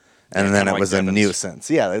first, and Yeah, then kinda it like was a Devins. nuisance.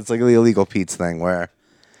 Yeah, it's like the Illegal Pete's thing where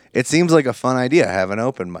it seems like a fun idea to have an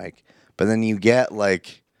open mic, but then you get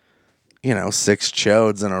like 6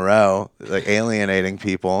 chodes in a row, like alienating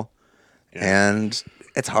people, and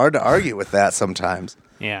it's hard to argue with that sometimes.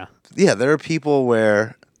 Yeah. Yeah, there are people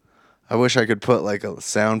where I wish I could put like a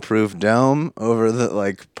soundproof dome over the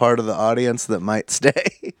like part of the audience that might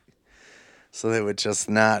stay, so they would just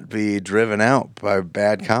not be driven out by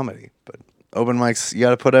bad comedy. But open mics, you got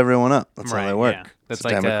to put everyone up. That's how Right, they work. yeah. That's It's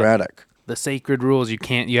like democratic. The sacred rules. You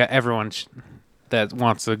can't. Yeah, everyone that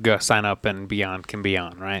wants to go sign up and be on can be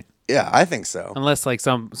on, right? Yeah, I think so. Unless like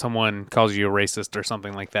someone calls you a racist or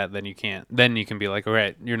something like that, then you can't. Then you can be like, all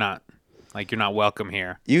right, you're not welcome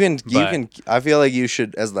here. You can. But- I feel like you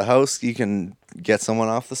should, as the host, you can get someone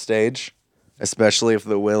off the stage, especially if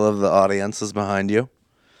the will of the audience is behind you.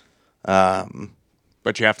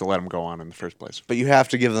 But you have to let them go on in the first place. But you have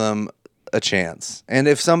to give them a chance. And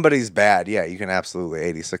if somebody's bad, yeah, you can absolutely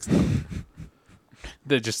 86 them.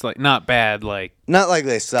 They're just like not bad, like Not like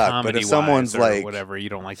they suck, but comedy if someone's or like whatever, you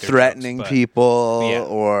don't like their threatening jokes, but people Yeah.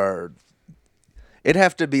 or it'd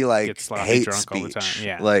have to be like Get sloppy hate drunk all the speech. time,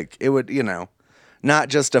 yeah. Like it would, not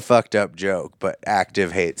just a fucked up joke, but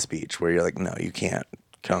active hate speech where you're like, no, you can't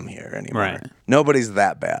come here anymore. Right. Nobody's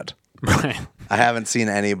that bad. Right. I haven't seen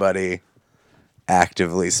anybody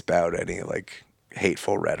actively spout any like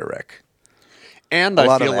hateful rhetoric. And A I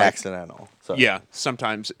lot feel of like accidental. So. Yeah,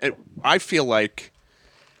 sometimes I feel like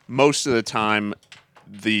most of the time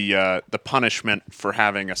the punishment for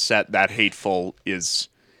having a set that hateful is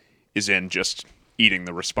in just eating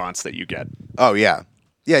the response that you get. Oh yeah.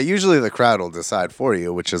 Yeah, usually the crowd will decide for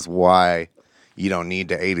you, which is why you don't need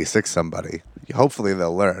to 86 somebody. Hopefully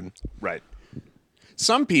they'll learn. Right.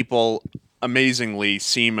 Some people amazingly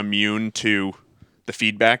seem immune to the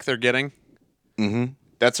feedback they're getting. Mm-hmm.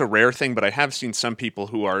 That's a rare thing, but I have seen some people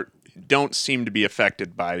who don't seem to be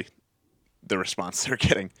affected by the response they're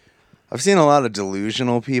getting. I've seen a lot of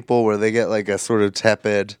delusional people where they get like a sort of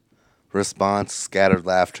tepid response, scattered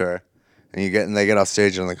laughter, and they get off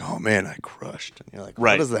stage and like, oh man, I crushed. And you're like,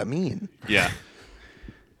 Right. what does that mean? Yeah.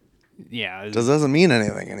 Yeah. It doesn't mean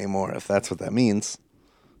anything anymore if that's what that means.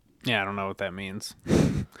 Yeah, I don't know what that means.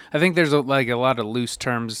 I think there's a lot of loose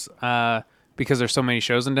terms because there's so many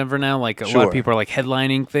shows in Denver now. Like a lot Sure. of people are like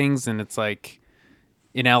headlining things, and it's like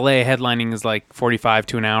in LA, headlining is like 45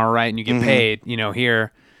 to an hour, right? And you get Mm-hmm. paid.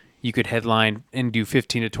 Here, you could headline and do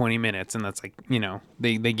 15 to 20 minutes, and that's like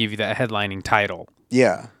they give you that headlining title.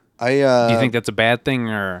 Yeah. Do you think that's a bad thing,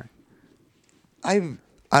 or I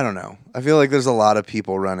don't know. I feel like there's a lot of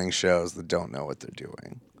people running shows that don't know what they're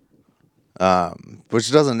doing.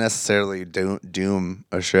 Which doesn't necessarily doom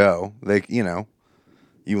a show. They,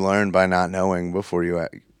 you learn by not knowing before you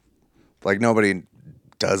like nobody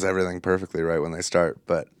does everything perfectly right when they start,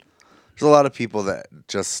 but there's a lot of people that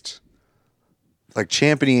just like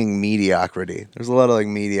championing mediocrity. There's a lot of like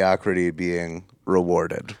mediocrity being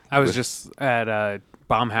rewarded. I was just at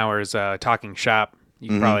Baumhauer's Talking Shop. You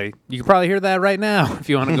Mm-hmm. can probably hear that right now if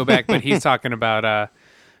you want to go back. But he's talking about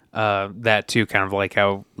that too, kind of like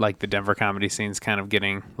how like the Denver comedy scene's kind of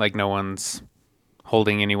getting like no one's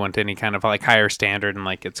holding anyone to any kind of like higher standard, and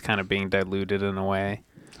like it's kind of being diluted in a way.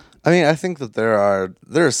 I mean, I think that there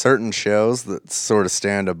are certain shows that sort of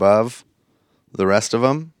stand above the rest of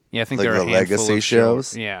them. Yeah, I think like there are the a handful legacy of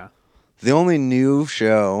shows. Yeah, The only new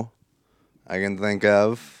show I can think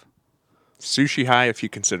of, Sushi High, if you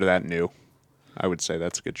consider that new, I would say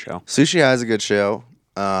that's a good show. Sushi High is a good show.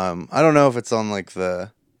 I don't know if it's on like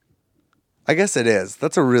the. I guess it is.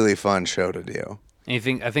 That's a really fun show to do.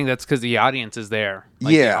 and I think that's because the audience is there.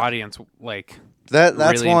 Like, Yeah. the audience like That's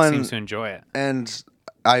really one. seems to enjoy it. And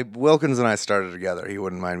Wilkins and I started together. He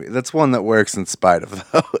wouldn't mind me. That's one that works in spite of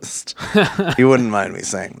the host. He wouldn't mind me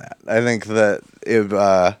saying that. I think that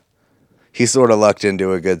he sort of lucked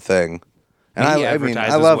into a good thing. And And he I mean, I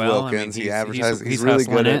advertises love well. I Wilkins. mean, he advertises. he's He's really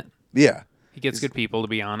hustling good at it. Yeah. He gets good people to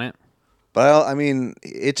be on it. But I mean,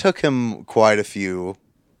 it took him quite a few.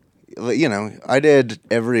 You know, I did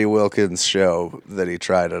every Wilkins show that he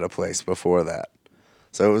tried at a place before that.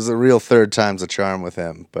 So it was a real third time's a charm with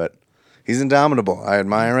him. But he's indomitable. I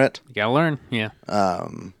admire it. You gotta learn. Yeah.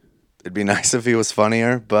 It'd be nice if he was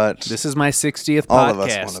funnier, but This is my 60th all podcast. of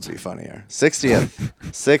us want to be funnier. 60th.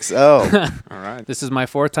 6-0. All right. This is my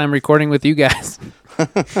 4th time recording with you guys,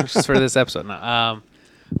 just for this episode. No,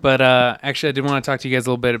 but actually, I did want to talk to you guys a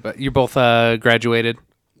little bit about. You're both graduated.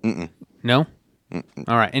 No.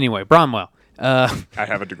 All right. Anyway, Bromwell. I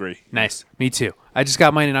have a degree. Nice. Me too. I just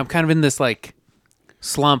got mine, and I'm kind of in this like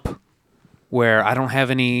slump where I don't have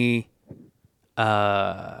any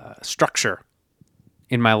structure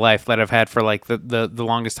in my life that I've had for like the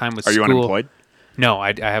longest time with Are school. you unemployed? No,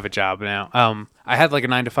 I have a job now. I had like a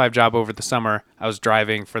 9-to-5 job over the summer. I was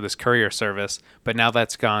driving for this courier service, but now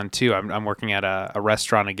that's gone too. I'm working at a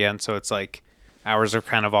restaurant again, so it's like hours are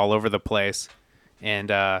kind of all over the place,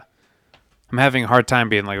 and I'm having a hard time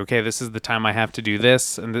being like, okay, this is the time I have to do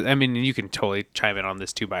this. And I mean, you can totally chime in on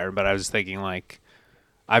this too, Byron. But I was thinking like,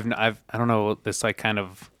 I don't know, this like kind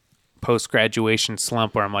of post-graduation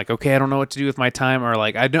slump where I'm like, okay, I don't know what to do with my time, or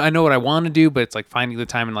like I know what I want to do, but it's like finding the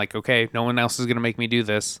time and like, okay, no one else is gonna make me do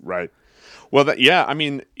this. Right. Well, yeah, I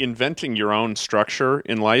mean, inventing your own structure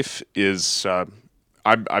in life is,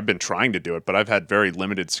 I've been trying to do it, but I've had very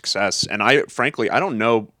limited success. And frankly, I don't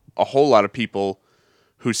know a whole lot of people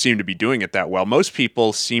who seem to be doing it that well. Most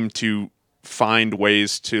people seem to find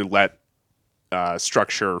ways to let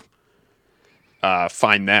structure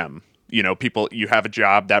find them. You know, you have a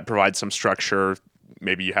job that provides some structure.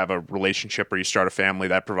 Maybe you have a relationship or you start a family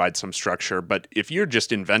that provides some structure. But if you're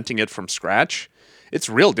just inventing it from scratch, it's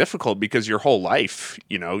real difficult because your whole life,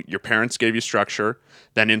 you know, your parents gave you structure,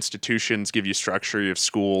 then institutions give you structure. You have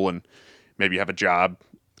school and maybe you have a job.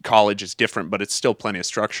 College is different, but it's still plenty of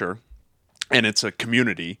structure. And it's a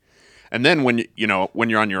community. And then when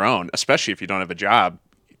you're on your own, especially if you don't have a job,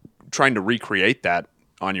 trying to recreate that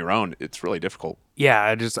on your own, it's really difficult.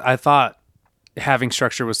 Yeah, I thought having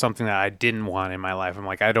structure was something that I didn't want in my life. I'm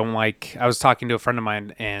like, I was talking to a friend of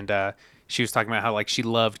mine, and she was talking about how like she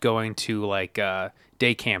loved going to like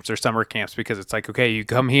day camps or summer camps because it's like, okay, you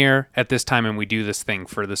come here at this time and we do this thing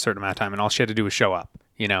for this certain amount of time, and all she had to do was show up,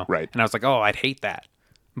 you know? Right. And I was like, oh, I'd hate that.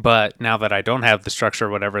 But now that I don't have the structure or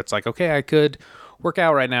whatever, it's like, okay, I could work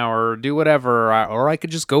out right now or do whatever, or I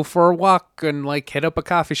could just go for a walk and like hit up a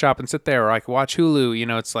coffee shop and sit there, or I could watch Hulu. You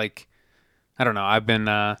know, it's like, I don't know. I've been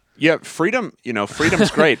Yeah,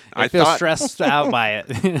 freedom's great. I feel stressed out by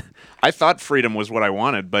it. I thought freedom was what I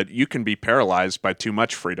wanted, but you can be paralyzed by too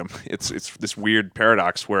much freedom. It's this weird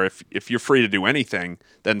paradox where if you're free to do anything,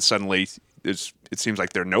 then suddenly it seems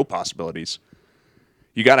like there are no possibilities.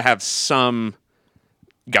 You got to have some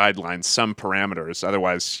guidelines, some parameters.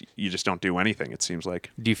 Otherwise, you just don't do anything, it seems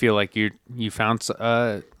like. Do you feel like you found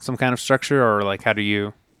some kind of structure, or like what are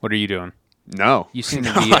you doing? No. You seem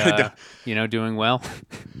to be doing well.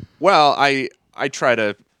 Well, I try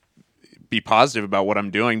to be positive about what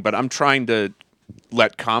I'm doing, but I'm trying to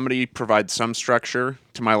let comedy provide some structure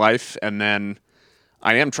to my life, and then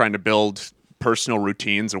I am trying to build personal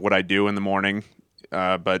routines of what I do in the morning.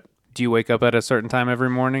 But do you wake up at a certain time every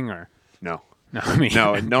morning, or no? No, I mean,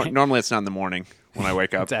 no. Normally it's not in the morning when I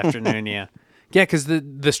wake up. It's afternoon, yeah. Yeah, because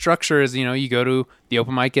the structure is, you go to the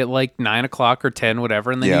open mic at like 9 o'clock or 10,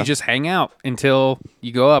 whatever, and then you just hang out until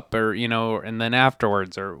you go up, or, and then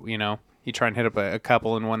afterwards, or, you try and hit up a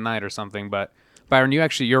couple in one night or something. But Byron,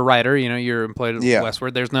 you're a writer, you're employed at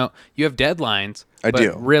Westward. You have deadlines. I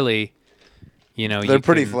do. Really, You know, They're you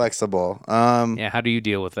pretty can- flexible. Yeah, how do you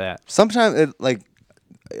deal with that? Sometimes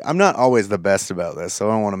I'm not always the best about this, so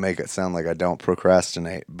I don't want to make it sound like I don't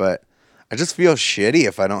procrastinate, but I just feel shitty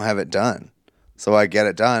if I don't have it done. So I get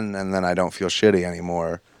it done, and then I don't feel shitty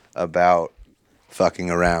anymore about fucking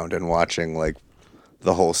around and watching like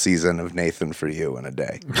the whole season of Nathan For You in a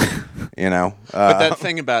day. You know? But that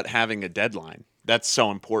thing about having a deadline, that's so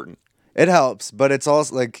important. It helps, but it's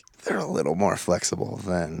also like they're a little more flexible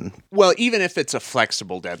than... Well, even if it's a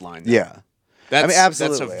flexible deadline. Yeah. That's, I mean,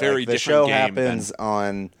 absolutely. That's a very the different show game happens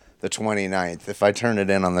on the 29th. If I turn it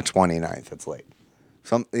in on the 29th, it's late.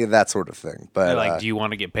 That sort of thing. But Like, do you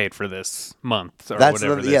want to get paid for this month or that's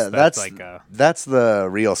whatever? that's the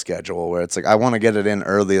real schedule where it's like I want to get it in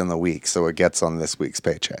early in the week so it gets on this week's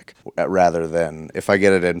paycheck, rather than if I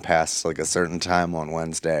get it in past like a certain time on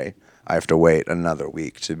Wednesday, I have to wait another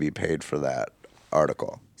week to be paid for that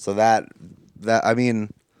article. So that I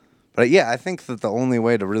mean, but yeah, I think that the only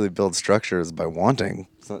way to really build structure is by wanting,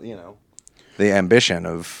 the ambition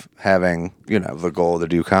of having, the goal to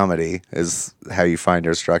do comedy is how you find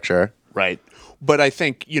your structure. Right. But I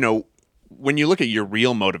think, when you look at your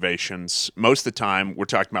real motivations, most of the time we're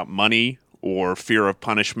talking about money or fear of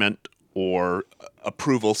punishment or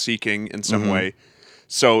approval seeking in some way.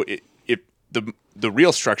 So the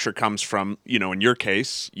real structure comes from, in your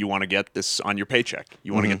case, you want to get this on your paycheck.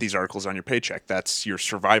 You want to get these articles on your paycheck. That's your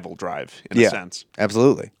survival drive in a sense.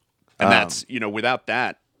 Absolutely. And that's, without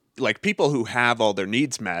that, like people who have all their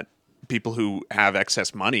needs met, people who have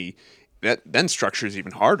excess money, that then structure is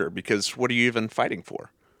even harder because what are you even fighting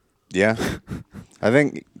for? Yeah. I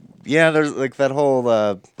think, there's like that whole,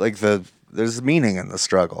 there's meaning in the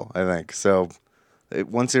struggle, I think. So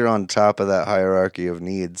once you're on top of that hierarchy of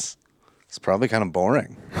needs, it's probably kind of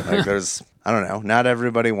boring. Like I don't know, not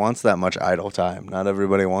everybody wants that much idle time. Not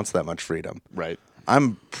everybody wants that much freedom. Right.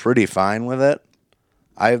 I'm pretty fine with it.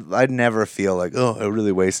 I'd never feel like, oh, I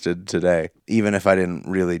really wasted today, even if I didn't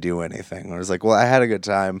really do anything. I was like, well, I had a good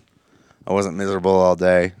time. I wasn't miserable all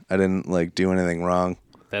day. I didn't do anything wrong.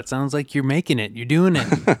 That sounds like you're making it. You're doing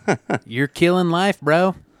it. You're killing life,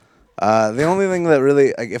 bro. The only thing that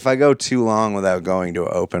really, if I go too long without going to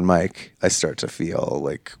an open mic, I start to feel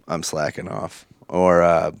like I'm slacking off.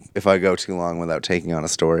 Or if I go too long without taking on a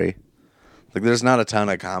story. There's not a ton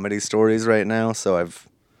of comedy stories right now, so I'm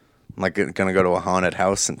going to go to a haunted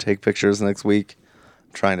house and take pictures next week.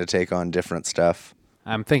 I'm trying to take on different stuff.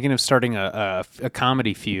 I'm thinking of starting a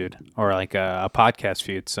comedy feud or like a podcast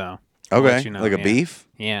feud, so... Okay, like a beef?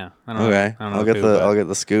 Yeah. I don't know. Okay, I'll get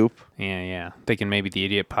the scoop. Yeah. Thinking maybe the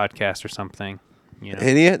Idiot Podcast or something.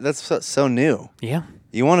 Idiot? That's so new. Yeah.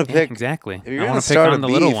 You want to pick... Exactly. If you're I going want to to pick start on a the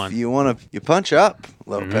beef, little one. you punch up,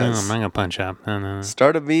 Lopez. No, I'm not going to punch up. No.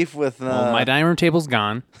 Start a beef with... Well, my dining room table's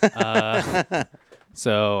gone.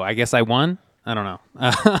 So I guess I won? I don't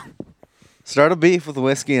know. Start a beef with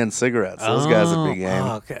whiskey and cigarettes. Those guys are big game.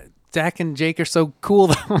 Oh, okay. Zach and Jake are so cool,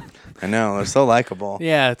 though. I know. They're so likable.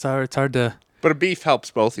 Yeah, it's hard to... But a beef helps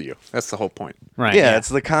both of you. That's the whole point. Right. Yeah, it's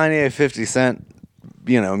the Kanye 50 Cent,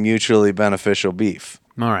 mutually beneficial beef.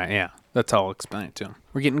 All right, yeah. That's all I'll explain it to him.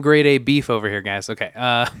 We're getting grade A beef over here, guys. Okay.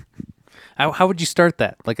 How would you start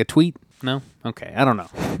that? Like a tweet? No? Okay, I don't know.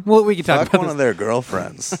 Well, we can talk Fuck about one this. of their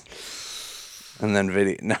girlfriends. And then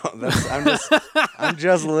video. No, I'm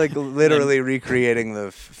just literally recreating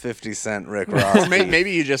the 50 Cent Rick Ross. Or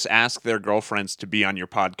maybe you just ask their girlfriends to be on your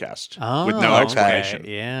podcast with no okay. explanation.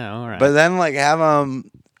 Yeah, all right. But then have them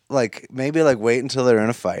maybe wait until they're in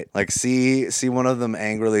a fight. See one of them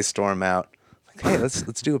angrily storm out. Hey, let's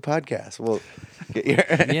do a podcast. Well,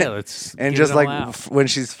 let's and get just it all out. when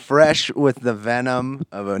she's fresh with the venom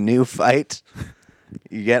of a new fight.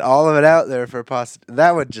 You get all of it out there for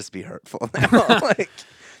that would just be hurtful.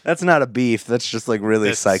 That's not a beef. That's just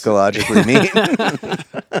really psychologically mean.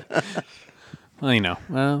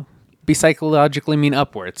 Well, be psychologically mean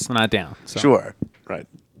upwards, not down. So. Sure. Right.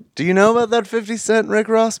 Do you know about that 50 Cent Rick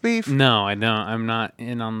Ross beef? No, I don't. I'm not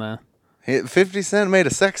in on the... 50 Cent made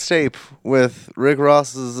a sex tape with Rick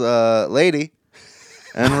Ross's lady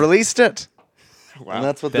and released it. Wow. And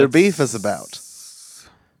that's what their beef is about.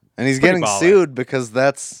 And he's pretty getting baller. sued because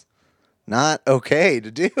that's not okay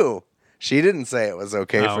to do. She didn't say it was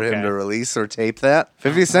okay for him to release or tape that.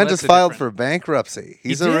 50 Cent that's just filed for bankruptcy.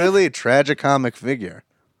 He's a did? really tragicomic figure.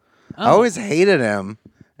 I always hated him,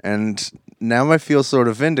 and now I feel sort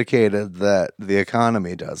of vindicated that the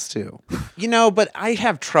economy does too. But I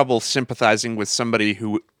have trouble sympathizing with somebody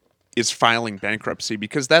who is filing bankruptcy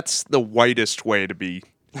because that's the whitest way to be.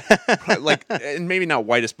 And maybe not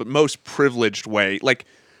whitest, but most privileged way.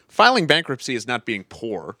 Filing bankruptcy is not being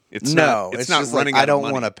poor. It's not just running I out of don't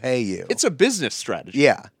money. want to pay you. It's a business strategy.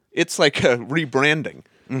 Yeah. It's like a rebranding.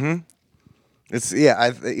 It's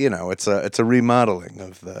it's a remodeling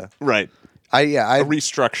of the Right. a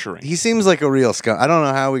restructuring. He seems like a real scum. I don't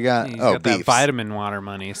know how we got He's got that beefs. vitamin water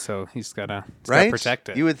money, so he's got to protect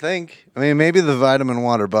it. You would think. I mean, maybe the vitamin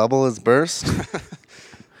water bubble has burst.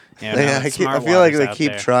 Yeah, I feel like they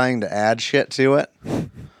keep trying to add shit to it.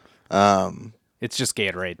 It's just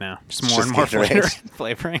Gatorade now. Just more just and more Gatorade.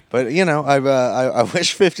 flavoring. But I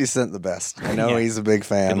wish 50 Cent the best. I know Yeah. he's a big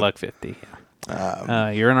fan. Good luck, 50.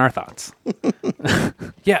 You're in our thoughts.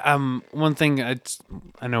 Yeah. One thing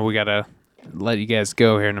I know we gotta let you guys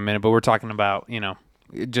go here in a minute, but we're talking about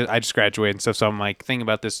I just graduated and stuff, so I'm like thinking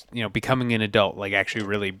about this. Becoming an adult, like actually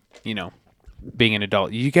really being an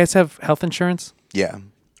adult. You guys have health insurance? Yeah.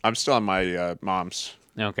 I'm still on my mom's.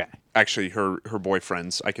 Okay. Actually, her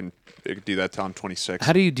boyfriend's. I can do that till I'm 26.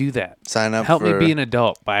 How do you do that? Sign up Help for... me be an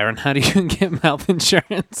adult, Byron. How do you get health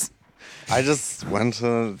insurance? I just went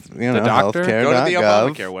to, doctor? healthcare.gov. Go to the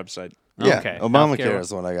Obamacare website. Yeah, Okay. Obamacare Healthcare-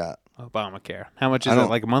 is what I got. Obamacare. How much is it?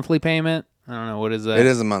 Like a monthly payment? I don't know. What is that? It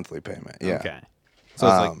is a monthly payment, yeah. Okay. So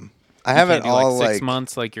it's like I have you it can't do all like 6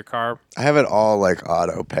 months, like your car. I have it all like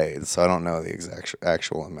auto paid, so I don't know the exact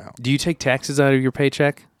actual amount. Do you take taxes out of your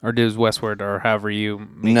paycheck, or does Westward, or however you?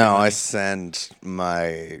 Make No, your money? I send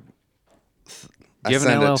my. Do you have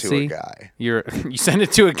send an it LLC? to a guy. You send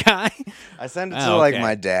it to a guy? I send it Oh, to like okay.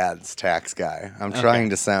 my dad's tax guy. I'm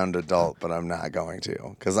trying to sound adult, but I'm not going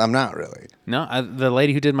to because I'm not really. No, the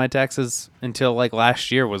lady who did my taxes until like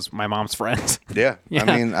last year was my mom's friend. Yeah. Yeah.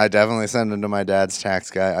 I mean, I definitely send them to my dad's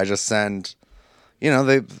tax guy. I just send,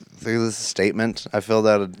 they this statement. I filled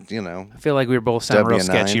out I feel like we were both sounding real W-9.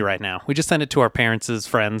 sketchy right now. We just send it to our parents'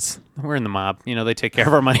 friends. We're in the mob. They take care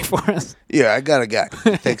of our money for us. Yeah, I got a guy.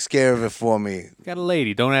 He takes care of it for me. Got a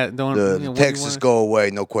lady. Don't. The what do you taxes wanna- go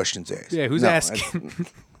away, no questions asked. Yeah, who's No, asking?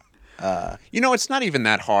 It's not even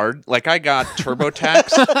that hard. Like I got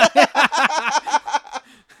TurboTax.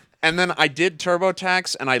 And then I did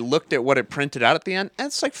TurboTax and I looked at what it printed out at the end, and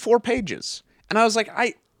it's like 4 pages. And I was like,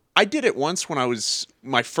 I did it once when I was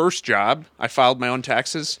my first job. I filed my own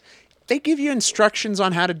taxes. They give you instructions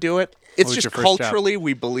on how to do it. It's was just your first job? culturally,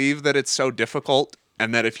 we believe that it's so difficult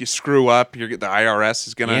and that if you screw up, the IRS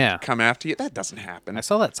is going to come after you. That doesn't happen. I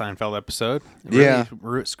saw that Seinfeld episode. It Yeah.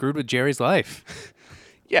 really screwed with Jerry's life.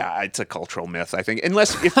 Yeah, it's a cultural myth, I think.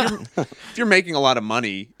 Unless if you're making a lot of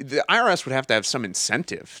money, the IRS would have to have some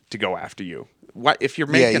incentive to go after you. What if you're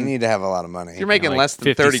making? Yeah, you need to have a lot of money. If you're making like less than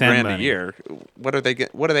 50 30 cent grand a money. year, what do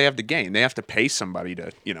they have to gain? They have to pay somebody to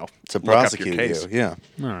to look up your prosecute case. you. Yeah.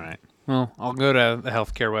 All right. Well, I'll go to the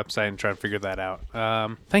healthcare website and try to figure that out.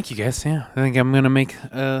 Thank you, guys. Yeah, I think I'm going to make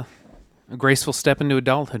a graceful step into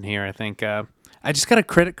adulthood here. I think I just got a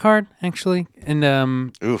credit card, actually.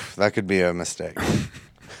 And Oof, that could be a mistake.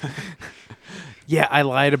 yeah, I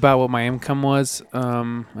lied about what my income was.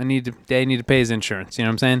 I need to pay his insurance. You know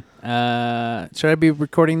what I'm saying? Should I be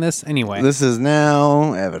recording this? Anyway. This is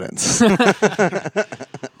now evidence.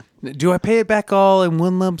 Do I pay it back all in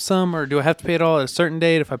one lump sum, or do I have to pay it all at a certain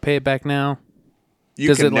date if I pay it back now?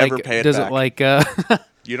 You can never pay it does back. it like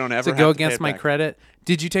You don't ever to have go to pay against it my back. credit?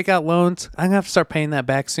 Did you take out loans? I'm gonna have to start paying that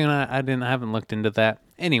back soon. I haven't looked into that.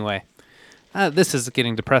 Anyway, this is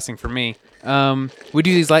getting depressing for me. We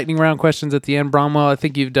do these lightning round questions at the end, Bromwell. I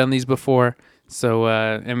think you've done these before,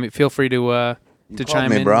 so feel free to Called chime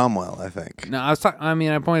me in. Bromwell, I think. No, I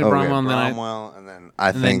pointed Okay, Bromwell, and then Bromwell, and then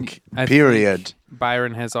I then think I period. think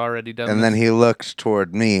Byron has already done. And this. then he looked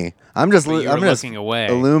toward me. I'm just But you were looking away.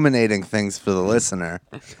 illuminating things for the listener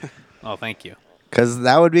Oh, thank you. because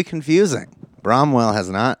that would be confusing. Bromwell has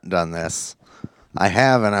not done this. I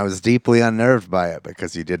have, and I was deeply unnerved by it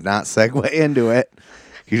because you did not segue into it.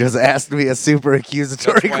 You just asked me a super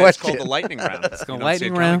accusatory That's why it's question. called the lightning round. Let's go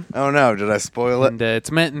lightning round. Oh no, did I spoil it? And it's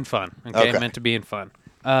meant in fun. Okay, Okay. meant to be in fun.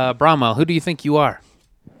 Bromwell, who do you think you are?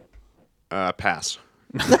 Pass.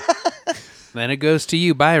 Then it goes to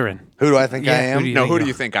you, Byron. Who do I think I Yeah, am? who do you No, think who you do are?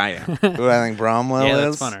 you think I am? Who do I think Bromwell Yeah,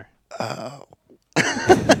 is? that's funner.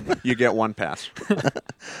 You get one pass.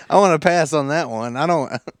 I want to pass on that one.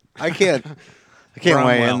 I can't weigh in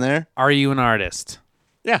Bromwell, there. Are you an artist?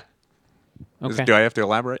 Yeah. Okay. Do I have to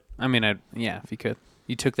elaborate? I mean, if you could.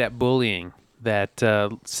 You took that bullying, that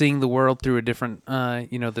seeing the world through a different,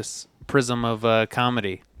 this prism of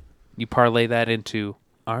comedy. You parlay that into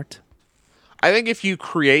art? I think if you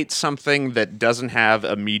create something that doesn't have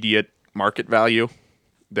immediate market value,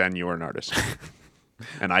 then you're an artist.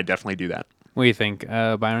 And I definitely do that. What do you think,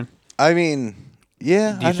 Byron? I mean,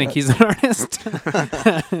 yeah. Do you think he's an artist?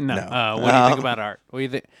 No. What do you think about art? What do you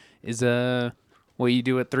think? Is what you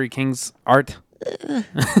do at Three Kings art?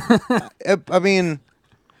 I mean,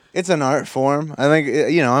 It's an art form. I think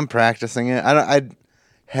I'm practicing it. I'd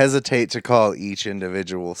hesitate to call each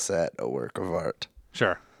individual set a work of art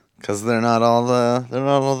Sure. because they're not all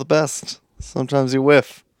the best. Sometimes you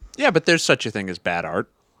whiff. Yeah, but there's such a thing as bad art.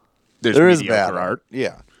 There's There is mediocre bad art.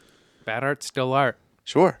 Yeah, Bad art's still art.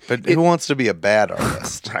 sure. But who wants to be a bad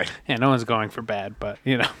artist? Right. Yeah, no one's going for bad, but,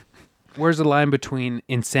 Where's the line between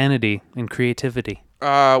insanity and creativity?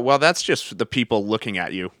 Well, that's just the people looking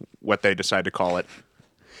at you, what they decide to call it.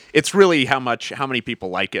 It's really how many people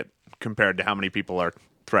like it compared to how many people are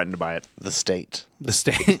threatened by it. The state. The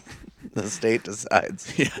state. The state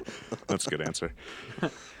decides. Yeah, that's a good answer.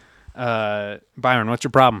 Byron, what's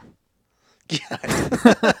your problem?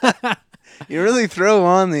 You really throw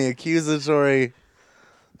on the accusatory.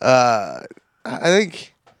 I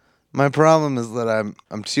think my problem is that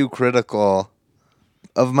I'm too critical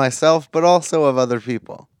of myself, but also of other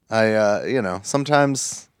people.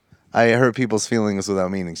 Sometimes I hurt people's feelings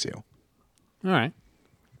without meaning to. All right.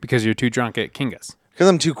 Because you're too drunk at Kinga's. Because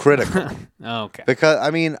I'm too critical. Okay. Because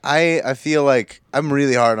I feel like I'm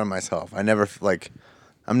really hard on myself. I'm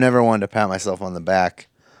never one to pat myself on the back.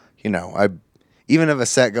 Even if a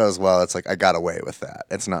set goes well, it's like I got away with that.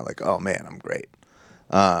 It's not like, oh man, I'm great.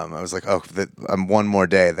 I was like, I'm one more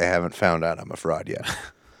day. They haven't found out I'm a fraud yet.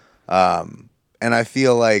 And I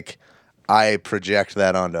feel like I project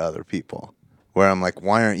that onto other people, where I'm like,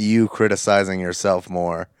 why aren't you criticizing yourself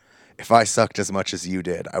more? If I sucked as much as you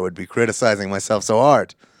did, I would be criticizing myself so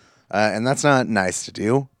hard. And that's not nice to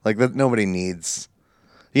do. Like, that nobody needs.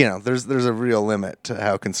 There's a real limit to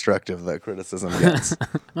how constructive that criticism gets.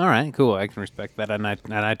 All right, cool. I can respect that, and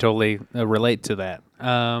I totally relate to that.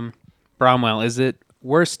 Bromwell, is it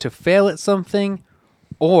worse to fail at something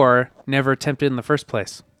or never attempt it in the first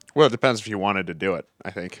place? Well, it depends if you wanted to do it, I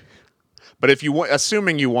think. But if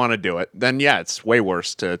assuming you want to do it, then yeah, it's way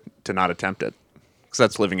worse to not attempt it, because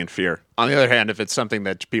that's living in fear. On the other hand, if it's something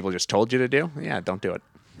that people just told you to do, yeah, don't do it.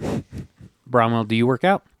 Bromwell, do you work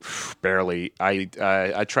out? Barely.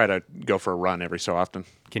 I try to go for a run every so often.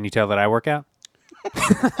 Can you tell that I work out?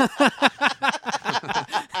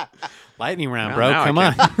 Lightning round, bro. Now Come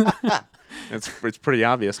on. It's pretty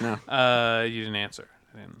obvious now. You didn't answer.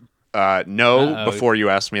 I didn't. No, before you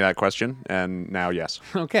asked me that question, and now yes.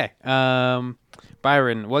 Okay.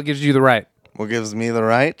 Byron, what gives you the right? What gives me the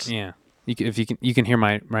right? Yeah. You can hear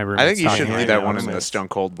my room. I think you should talking do right that now, one in anyways. the Stone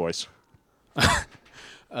Cold voice.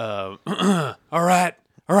 All right,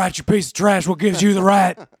 you piece of trash. What gives you the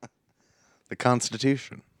right? The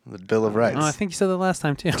Constitution, the Bill of Rights. Oh, I think you said that last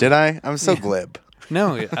time too. Did I? I'm so glib.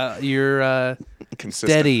 No, you're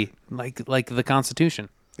Consistent. steady, like the Constitution.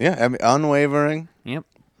 Yeah, unwavering. Yep.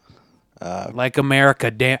 Like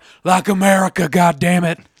America, like America, God damn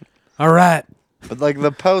it! All right. But like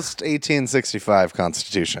the post 1865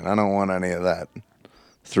 Constitution, I don't want any of that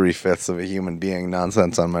 3/5 of a human being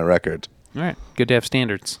nonsense on my record. All right. Good to have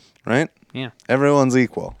standards. Right? Yeah. Everyone's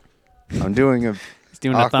equal. I'm doing a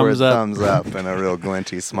doing a awkward thumbs up. and a real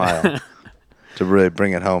glinty smile to really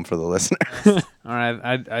bring it home for the listeners. All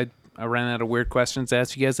right. I ran out of weird questions to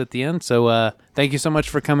ask you guys at the end. So thank you so much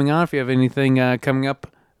for coming on. If you have anything coming up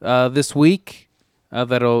this week,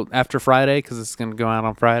 that'll after Friday, because it's going to go out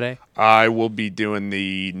on Friday. I will be doing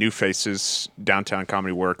the New Faces Downtown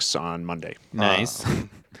Comedy Works on Monday. Nice.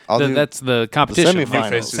 That's the competition. semifinals. New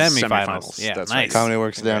Faces Semifinals. Yeah, That's nice. right. Comedy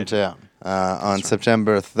Works Downtown. On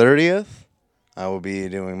September 30th, I will be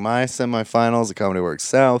doing my semifinals at Comedy Works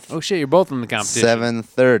South. Oh shit, you're both in the competition.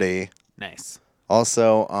 7:30. Nice.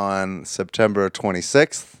 Also on September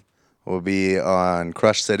 26th, we'll be on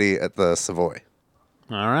Crush City at the Savoy.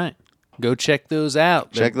 All right. Go check those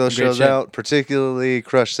out. Check They're those great shows shit. out, particularly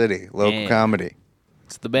Crush City, local Yeah. comedy.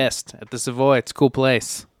 It's the best at the Savoy. It's a cool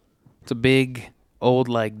place. It's a big, old,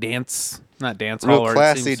 not dance hall. Real or it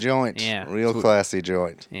classy seems- joint. Yeah. Real classy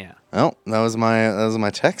joint. Yeah. Oh, that was my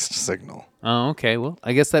text signal. Oh, okay. Well,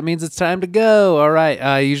 I guess that means it's time to go. All right.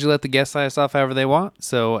 I usually let the guests sign us off however they want.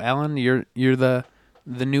 So, Alan, you're the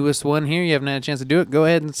newest one here. You haven't had a chance to do it. Go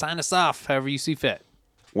ahead and sign us off however you see fit.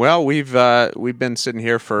 Well, we've been sitting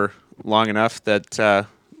here for long enough that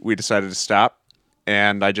we decided to stop.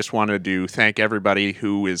 And I just wanted to thank everybody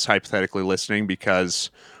who is hypothetically listening, because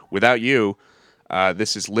without you,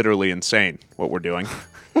 this is literally insane what we're doing.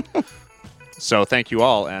 So thank you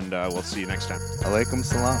all, and we'll see you next time. Alaikum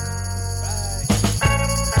salam.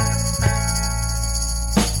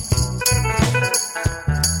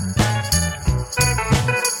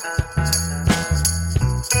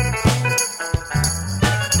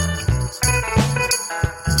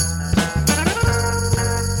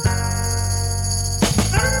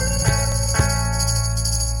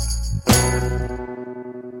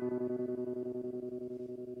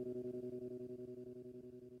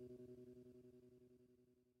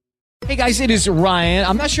 Hey guys, it is Ryan.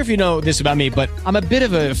 I'm not sure if you know this about me, but I'm a bit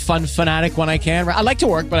of a fun fanatic when I can. I like to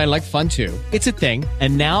work, but I like fun too. It's a thing.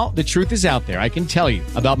 And now the truth is out there. I can tell you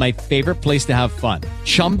about my favorite place to have fun.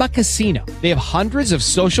 Chumba Casino. They have hundreds of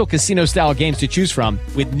social casino style games to choose from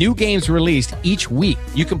with new games released each week.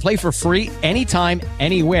 You can play for free anytime,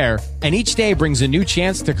 anywhere. And each day brings a new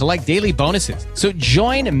chance to collect daily bonuses. So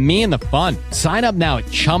join me in the fun. Sign up now at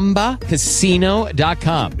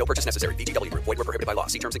ChumbaCasino.com. No purchase necessary. VGW Group. Void where prohibited by law.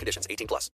 See terms and conditions. 18+.